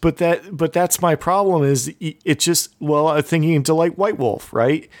 Yes, but that's my problem. Is it's just I'm thinking into like White Wolf,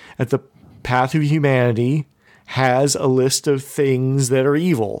 right? At the Path of Humanity has a list of things that are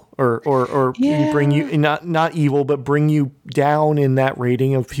evil, or bring you not evil, but bring you down in that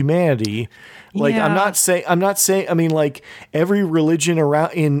rating of humanity. Like I'm not saying. I mean, like every religion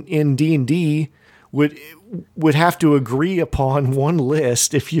around in D&D would have to agree upon one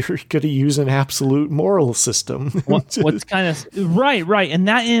list if you're going to use an absolute moral system. What's kind of right, and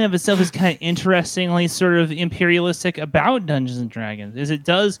that in and of itself is kind of interestingly sort of imperialistic about Dungeons and Dragons. Is it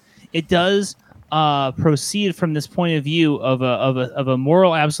does proceed from this point of view of a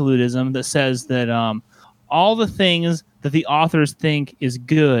moral absolutism that says that all the things that the authors think is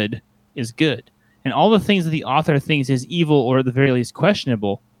good, and all the things that the author thinks is evil or at the very least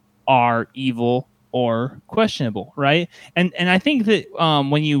questionable are evil or questionable, right? And I think that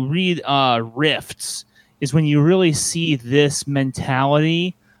when you read Rifts is when you really see this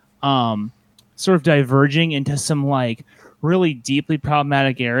mentality sort of diverging into some like really deeply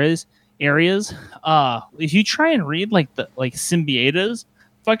problematic areas. If you try and read like Symbieta's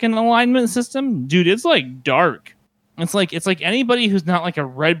fucking alignment system, dude, it's like dark. It's like anybody who's not like a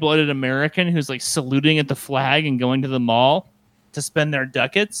red-blooded American who's like saluting at the flag and going to the mall to spend their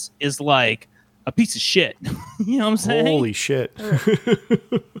ducats is like a piece of shit. You know what I'm saying? Holy shit.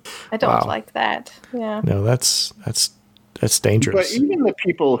 I don't like that. Yeah. No, that's dangerous. But even the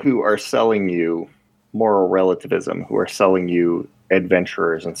people who are selling you moral relativism, who are selling you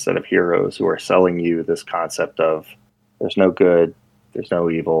adventurers instead of heroes, who are selling you this concept of there's no good, there's no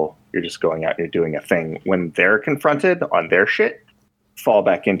evil, you're just going out and you're doing a thing. When they're confronted on their shit, fall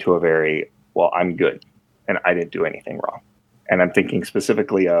back into a very, I'm good and I didn't do anything wrong. And I'm thinking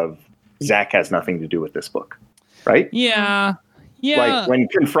specifically of Zach has nothing to do with this book. right? Yeah. Like when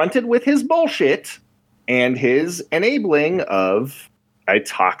confronted with his bullshit and his enabling of a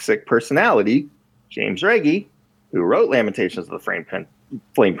toxic personality, James Regi, who wrote Lamentations of the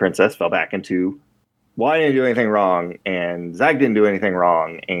Flame Princess, fell back into, well, I didn't do anything wrong, and Zach didn't do anything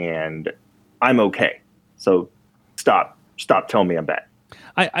wrong, and I'm okay. So stop telling me I'm bad.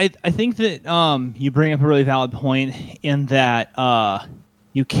 I think that you bring up a really valid point in that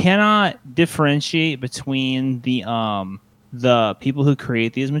you cannot differentiate between the people who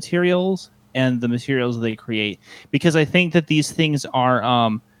create these materials and the materials they create, because I think that these things are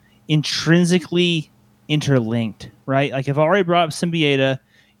intrinsically interlinked, right? Like I've already brought up Symbieta,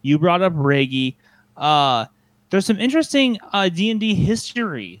 you brought up Regi. There's some interesting D&D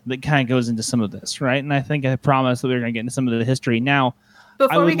history that kind of goes into some of this, right? And I think I promised that we were going to get into some of the history. Now,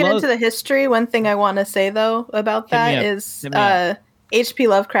 before we get into the history, one thing I want to say, though, about that is H.P.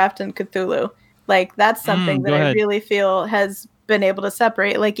 Lovecraft and Cthulhu. Like, that's something that I really feel has been able to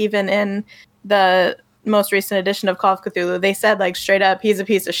separate. Like, even in the most recent edition of Call of Cthulhu, they said, like, straight up, he's a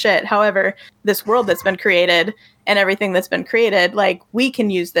piece of shit. However, this world that's been created and everything that's been created, like, we can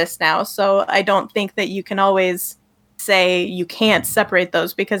use this now. So I don't think that you can always say you can't separate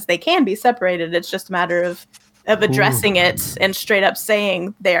those, because they can be separated. It's just a matter of addressing it and straight up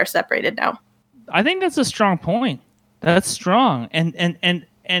saying they are separated now. I think that's a strong point. That's strong. And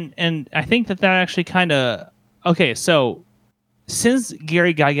I think that actually kind of... Okay, so since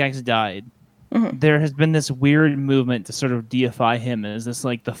Gary Gygax died, there has been this weird movement to sort of deify him as this,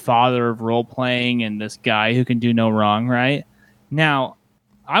 like, the father of role-playing and this guy who can do no wrong, right? Now,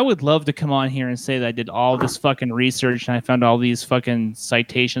 I would love to come on here and say that I did all this fucking research and I found all these fucking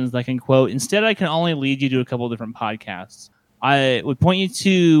citations that I can quote. Instead, I can only lead you to a couple of different podcasts. I would point you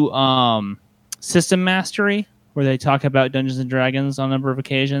to System Mastery, where they talk about Dungeons and Dragons on a number of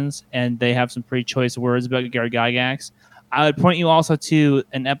occasions, and they have some pretty choice words about Gary Gygax. I would point you also to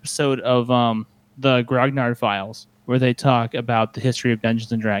an episode of the Grognard Files, where they talk about the history of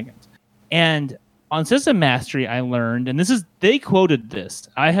Dungeons and Dragons. And on System Mastery, I learned, and they quoted this.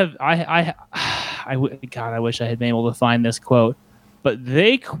 God, I wish I had been able to find this quote, but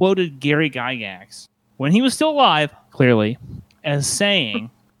they quoted Gary Gygax when he was still alive, clearly, as saying,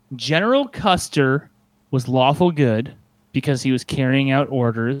 General Custer was lawful good because he was carrying out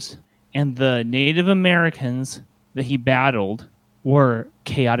orders, and the Native Americans that he battled were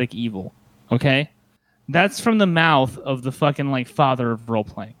chaotic evil. Okay? That's from the mouth of the fucking, like, father of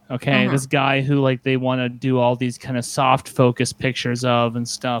role-playing. Okay? This guy who, like, they want to do all these kind of soft focus pictures of and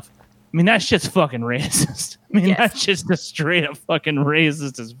stuff. I mean, that shit's fucking racist. I mean, that's just a straight up fucking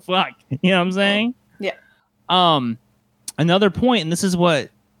racist as fuck. You know what I'm saying? Yeah. Another point, and this is what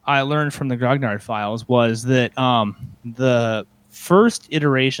I learned from the Grognard Files, was that the first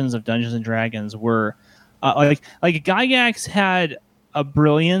iterations of Dungeons and Dragons were like Gygax had a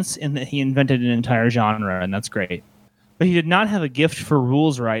brilliance in that he invented an entire genre, and that's great. But he did not have a gift for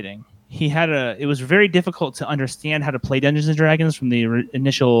rules writing. It was very difficult to understand how to play Dungeons and Dragons from the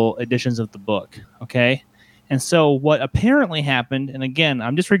initial editions of the book. Okay. And so what apparently happened, and again,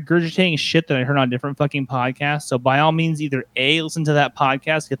 I'm just regurgitating shit that I heard on different fucking podcasts. So by all means, either A, listen to that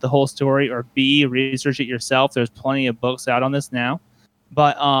podcast, get the whole story, or B, research it yourself. There's plenty of books out on this now.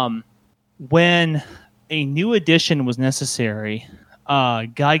 But when a new edition was necessary,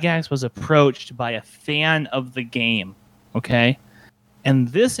 Gygax was approached by a fan of the game. Okay. And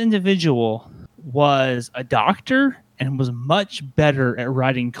this individual was a doctor and was much better at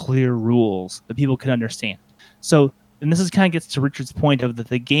writing clear rules that people could understand. So, and this is kind of gets to Richard's point of that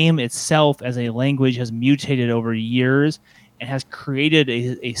the game itself as a language has mutated over years and has created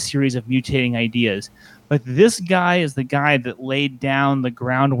a series of mutating ideas. But this guy is the guy that laid down the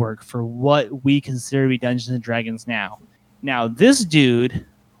groundwork for what we consider to be Dungeons and Dragons now. Now, this dude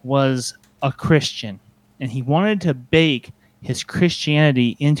was a Christian, and he wanted to bake his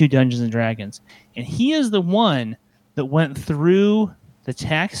Christianity into Dungeons and Dragons. And he is the one that went through the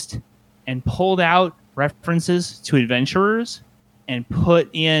text and pulled out references to adventurers and put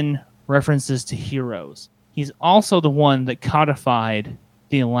in references to heroes. He's also the one that codified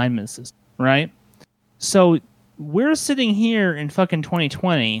the alignment system, right? So we're sitting here in fucking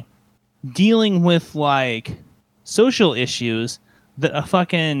 2020 dealing with, like, social issues that a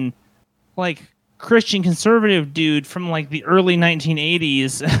fucking, like, Christian conservative dude from, like, the early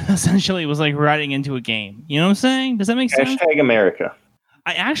 1980s essentially was, like, writing into a game. You know what I'm saying? Does that make sense? Hashtag America.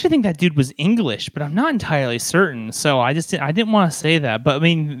 I actually think that dude was English, but I'm not entirely certain. So I didn't want to say that. But, I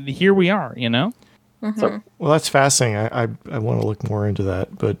mean, here we are, you know? Mm-hmm. So, well, that's fascinating. I want to look more into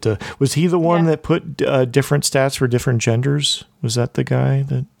that. But was he the one that put different stats for different genders? Was that the guy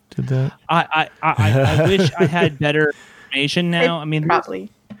that... did that. I wish I had better information now. I mean, probably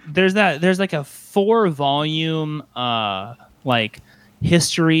there's like a 4-volume like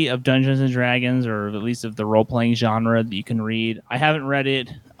history of Dungeons and Dragons, or at least of the role-playing genre, that you can read. I haven't read it.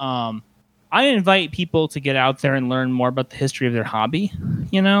 I invite people to get out there and learn more about the history of their hobby.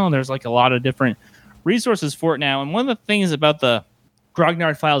 You know, there's like a lot of different resources for it now. And one of the things about the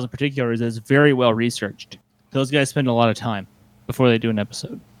Grognard Files in particular is that it's very well researched. Those guys spend a lot of time before they do an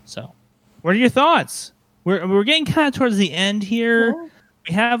episode. So what are your thoughts? We're getting kind of towards the end here. Yeah.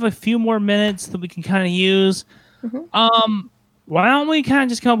 We have a few more minutes that we can kind of use. Mm-hmm. Why don't we kind of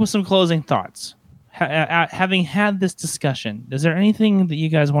just come up with some closing thoughts? Having had this discussion, is there anything that you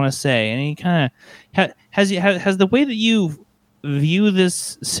guys want to say? Any kind of has the way that you view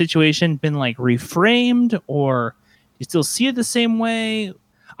this situation been like reframed, or you still see it the same way?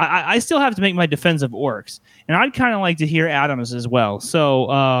 I still have to make my defense of orcs, and I'd kind of like to hear Adam's as well. So,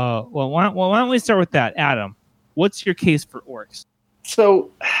 why don't we start with that? Adam, what's your case for orcs?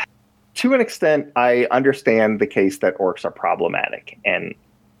 So, to an extent, I understand the case that orcs are problematic, and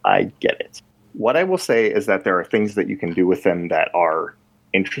I get it. What I will say is that there are things that you can do with them that are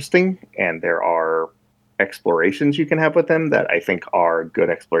interesting, and there are explorations you can have with them that I think are good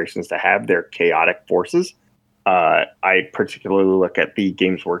explorations to have. They're chaotic forces. I particularly look at the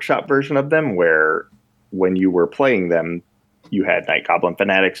Games Workshop version of them, where when you were playing them, you had Night Goblin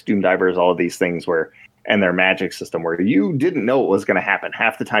Fanatics, Doom Divers, all of these things and their magic system where you didn't know what was going to happen.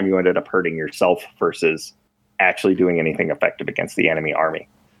 Half the time you ended up hurting yourself versus actually doing anything effective against the enemy army.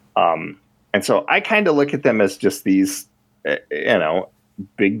 And so I kind of look at them as just these,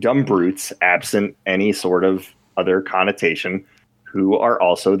 big dumb brutes, absent any sort of other connotation, who are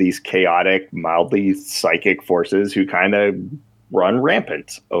also these chaotic, mildly psychic forces who kind of run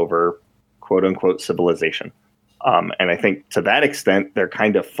rampant over quote unquote civilization. And I think to that extent, they're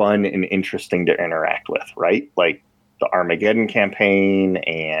kind of fun and interesting to interact with, right? Like the Armageddon campaign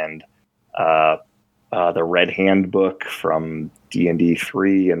and the Red Handbook from D&D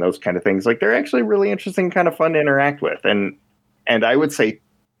 3 and those kind of things. Like they're actually really interesting, kind of fun to interact with. And I would say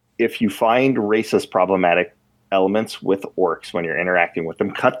if you find racist problematic elements with orcs when you're interacting with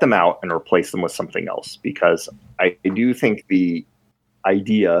them, cut them out and replace them with something else. Because I do think the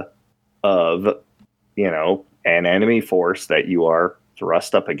idea of, an enemy force that you are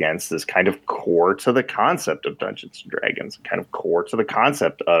thrust up against is kind of core to the concept of Dungeons and Dragons, kind of core to the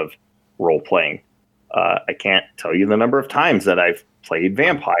concept of role-playing. I can't tell you the number of times that I've played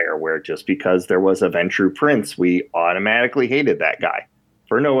Vampire where just because there was a Ventrue prince, we automatically hated that guy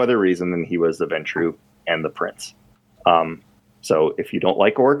for no other reason than he was the Ventrue and the prince. So if you don't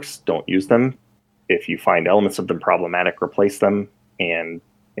like orcs, don't use them. If you find elements of them problematic, replace them, and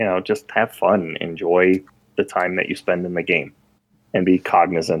just have fun, enjoy the time that you spend in the game, and be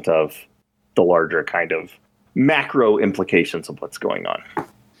cognizant of the larger kind of macro implications of what's going on.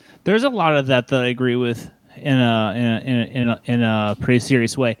 There's a lot of that I agree with in a pretty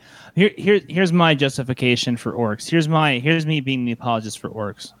serious way. Here's my justification for orcs. Here's me being the apologist for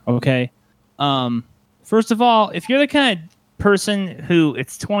orcs. Okay. First of all, if you're the kind of person who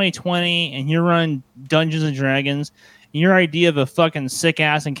it's 2020 and you're running Dungeons and Dragons, and your idea of a fucking sick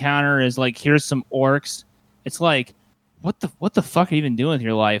ass encounter is like, here's some orcs, it's like, what the fuck are you even doing with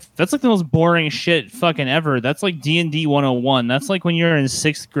your life? That's like the most boring shit fucking ever. That's like D&D 101. That's like when you're in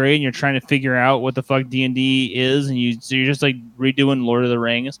 6th grade and you're trying to figure out what the fuck D&D is, and you're just like redoing Lord of the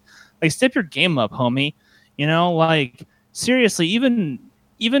Rings. Like, step your game up, homie. Like seriously, even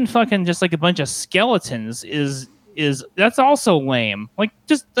fucking just like a bunch of skeletons is that's also lame. Like,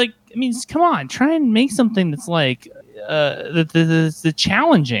 just like, I mean, come on, try and make something that's like the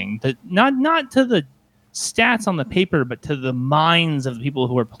challenging, that not to the stats on the paper, but to the minds of the people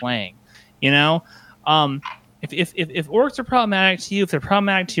who are playing. If orcs are problematic to you, if they're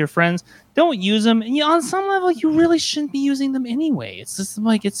problematic to your friends, don't use them. And on some level, you really shouldn't be using them anyway. It's just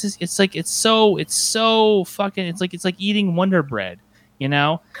like it's so fucking. It's like eating Wonder Bread.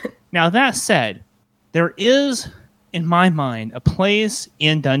 Now that said, there is, in my mind, a place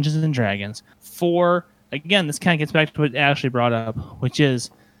in Dungeons and Dragons for, again, this kind of gets back to what Ashley brought up, which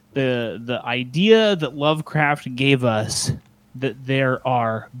is the idea that Lovecraft gave us, that there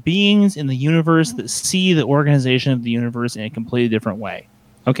are beings in the universe that see the organization of the universe in a completely different way.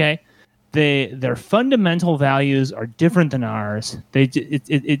 Okay, their fundamental values are different than ours. This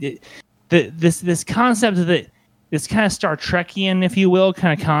concept that this kind of Star Trekian, if you will,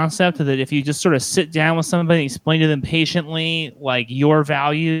 kind of concept that if you just sort of sit down with somebody and explain to them patiently, like, your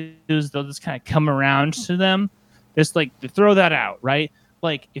values, they'll just kind of come around to them. Just like to throw that out, right?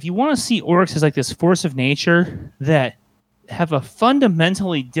 Like, if you want to see orcs as like this force of nature that have a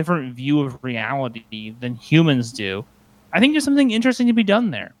fundamentally different view of reality than humans do, I think there's something interesting to be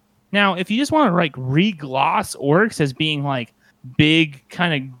done there. Now, if you just want to like re-gloss orcs as being like big,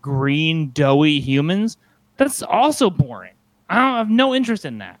 kind of green, doughy humans, that's also boring. I have no interest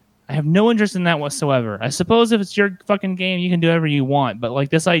in that. I have no interest in that whatsoever. I suppose if it's your fucking game, you can do whatever you want. But like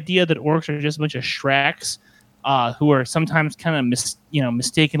this idea that orcs are just a bunch of Shreks who are sometimes kind of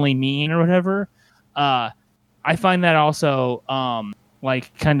mistakenly mean or whatever, I find that also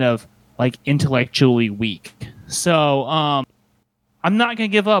like kind of like intellectually weak. So I'm not gonna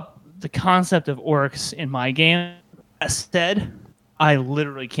give up the concept of orcs in my game. Instead, I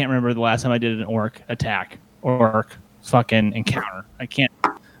literally can't remember the last time I did an orc attack or orc fucking encounter.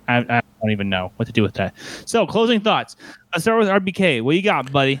 I don't even know what to do with that. So, closing thoughts. Let's start with RBK. What you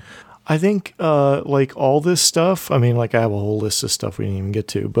got, buddy? I think like all this stuff, I mean, like I have a whole list of stuff we didn't even get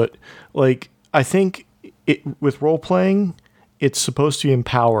to, but like I think with role playing, it's supposed to be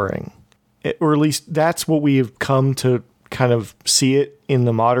empowering. Or at least that's what we have come to kind of see it in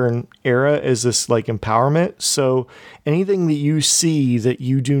the modern era, is this like empowerment. So anything that you see that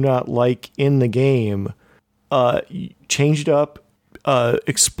you do not like in the game, change it up,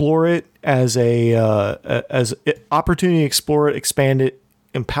 explore it as as opportunity to explore it, expand it,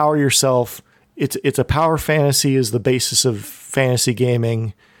 empower yourself. It's a power fantasy is the basis of fantasy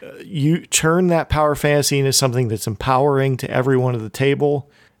gaming. You turn that power fantasy into something that's empowering to everyone at the table,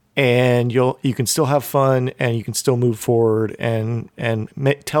 and you can still have fun and you can still move forward and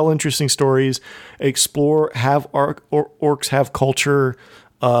tell interesting stories, explore, have orcs have culture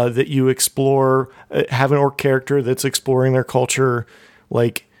that you explore, have an orc character that's exploring their culture,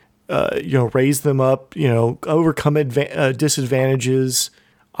 like raise them up, overcome disadvantages.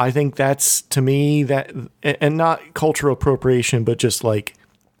 I think that's, to me, that, and not cultural appropriation, but just like,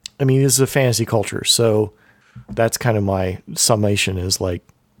 I mean, this is a fantasy culture, so that's kind of my summation, is like,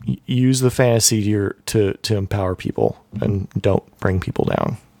 use the fantasy to empower people and don't bring people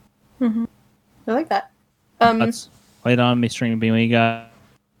down. Mm-hmm. I like that. Let's lay it on me, String Bean. What you got?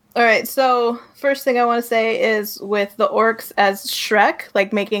 All right, so first thing I want to say is with the orcs as Shrek,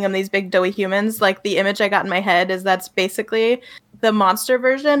 like making them these big doughy humans, like the image I got in my head is that's basically the monster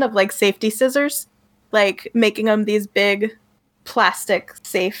version of like safety scissors, like making them these big plastic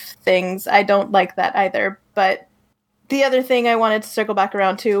safe things. I don't like that either. But the other thing I wanted to circle back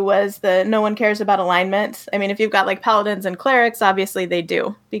around to was the no one cares about alignment. I mean, if you've got like paladins and clerics, obviously they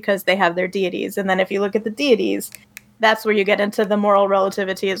do, because they have their deities. And then if you look at the deities, that's where you get into the moral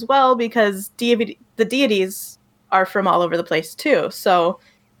relativity as well, because the deities are from all over the place too. So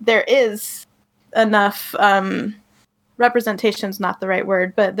there is enough, representation's not the right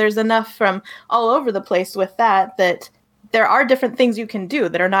word, but there's enough from all over the place with that there are different things you can do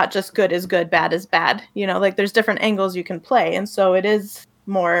that are not just good is good, bad is bad. Like there's different angles you can play. And so it is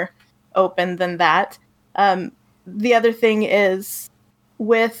more open than that. The other thing is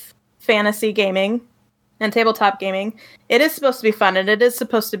with fantasy gaming and tabletop gaming, it is supposed to be fun and it is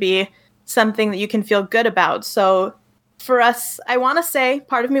supposed to be something that you can feel good about. So for us, I want to say,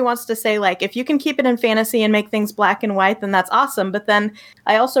 part of me wants to say, like, if you can keep it in fantasy and make things black and white, then that's awesome. But then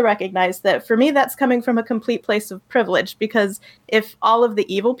I also recognize that for me, that's coming from a complete place of privilege, because if all of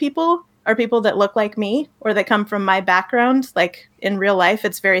the evil people are people that look like me or that come from my background, like in real life,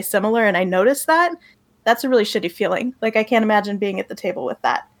 it's very similar. And I notice that, that's a really shitty feeling. Like, I can't imagine being at the table with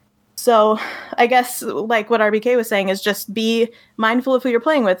that. So I guess like what RBK was saying is just be mindful of who you're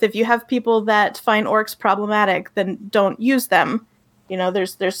playing with. If you have people that find orcs problematic, then don't use them.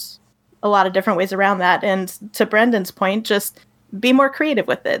 There's a lot of different ways around that. And to Brendan's point, just be more creative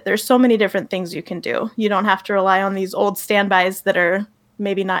with it. There's so many different things you can do. You don't have to rely on these old standbys that are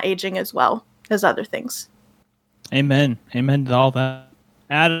maybe not aging as well as other things. Amen. Amen to all that.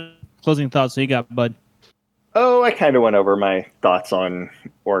 Adam, closing thoughts. So you got, bud? Oh, I kind of went over my thoughts on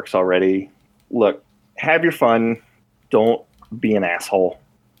orcs already. Look, have your fun. Don't be an asshole.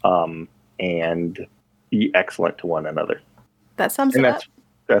 And be excellent to one another. That sums it up.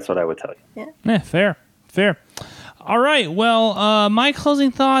 That's what I would tell you. Yeah, fair. All right. Well, my closing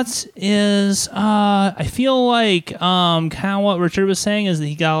thoughts is I feel like kind of what Richard was saying is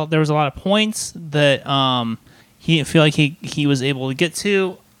that there was a lot of points that he feel like he was able to get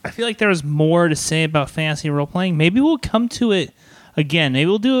to. I feel like there was more to say about fantasy role-playing. Maybe we'll come to it again. Maybe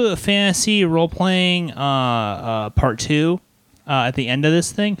we'll do a fantasy role-playing part 2 at the end of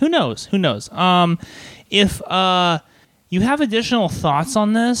this thing. Who knows? If you have additional thoughts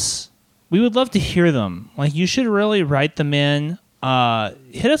on this, we would love to hear them. Like, you should really write them in.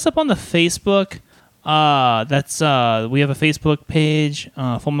 Hit us up on the Facebook. We have a Facebook page,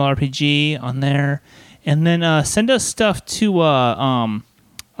 Full Metal RPG on there. And then send us stuff to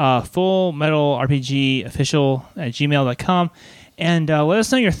Full Metal RPG Official at gmail.com. And let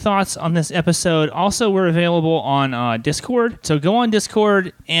us know your thoughts on this episode. Also, we're available on Discord. So go on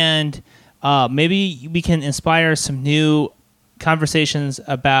Discord and maybe we can inspire some new conversations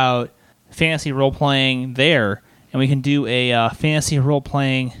about fantasy role-playing there. And we can do a fantasy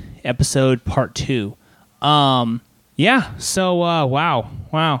role-playing episode part 2. Yeah, so wow.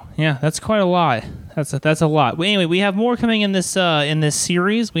 Yeah, that's quite a lot. That's a lot. But anyway, we have more coming in this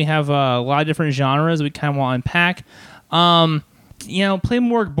series. We have a lot of different genres we kind of want to unpack. Play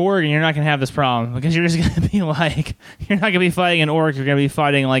Morg Borg, and you're not gonna have this problem because you're just gonna be like, you're not gonna be fighting an orc. You're gonna be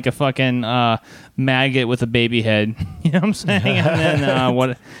fighting like a fucking maggot with a baby head. You know what I'm saying? And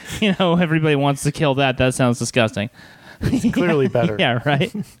then everybody wants to kill that. That sounds disgusting. It's clearly better. Yeah,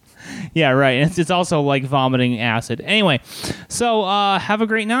 right. Yeah, right. It's also like vomiting acid. Anyway, so have a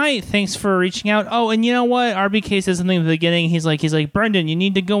great night. Thanks for reaching out. Oh, and you know what? RBK said something at the beginning. He's like, Brendan, you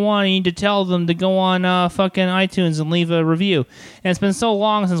need to go on. You need to tell them to go on fucking iTunes and leave a review. And it's been so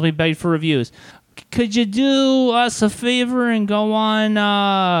long since we begged for reviews. Could you do us a favor and go on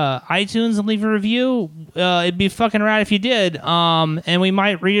iTunes and leave a review? It'd be fucking rad if you did. And we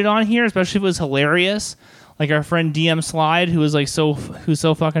might read it on here, especially if it was hilarious. Like our friend DM Slide, who's so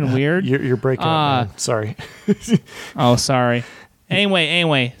fucking weird. You're breaking up, man. Sorry. Oh, sorry.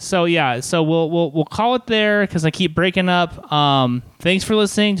 Anyway. So yeah. So we'll call it there because I keep breaking up. Thanks for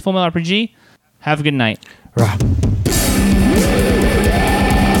listening to Full Metal RPG. Have a good night. Rah.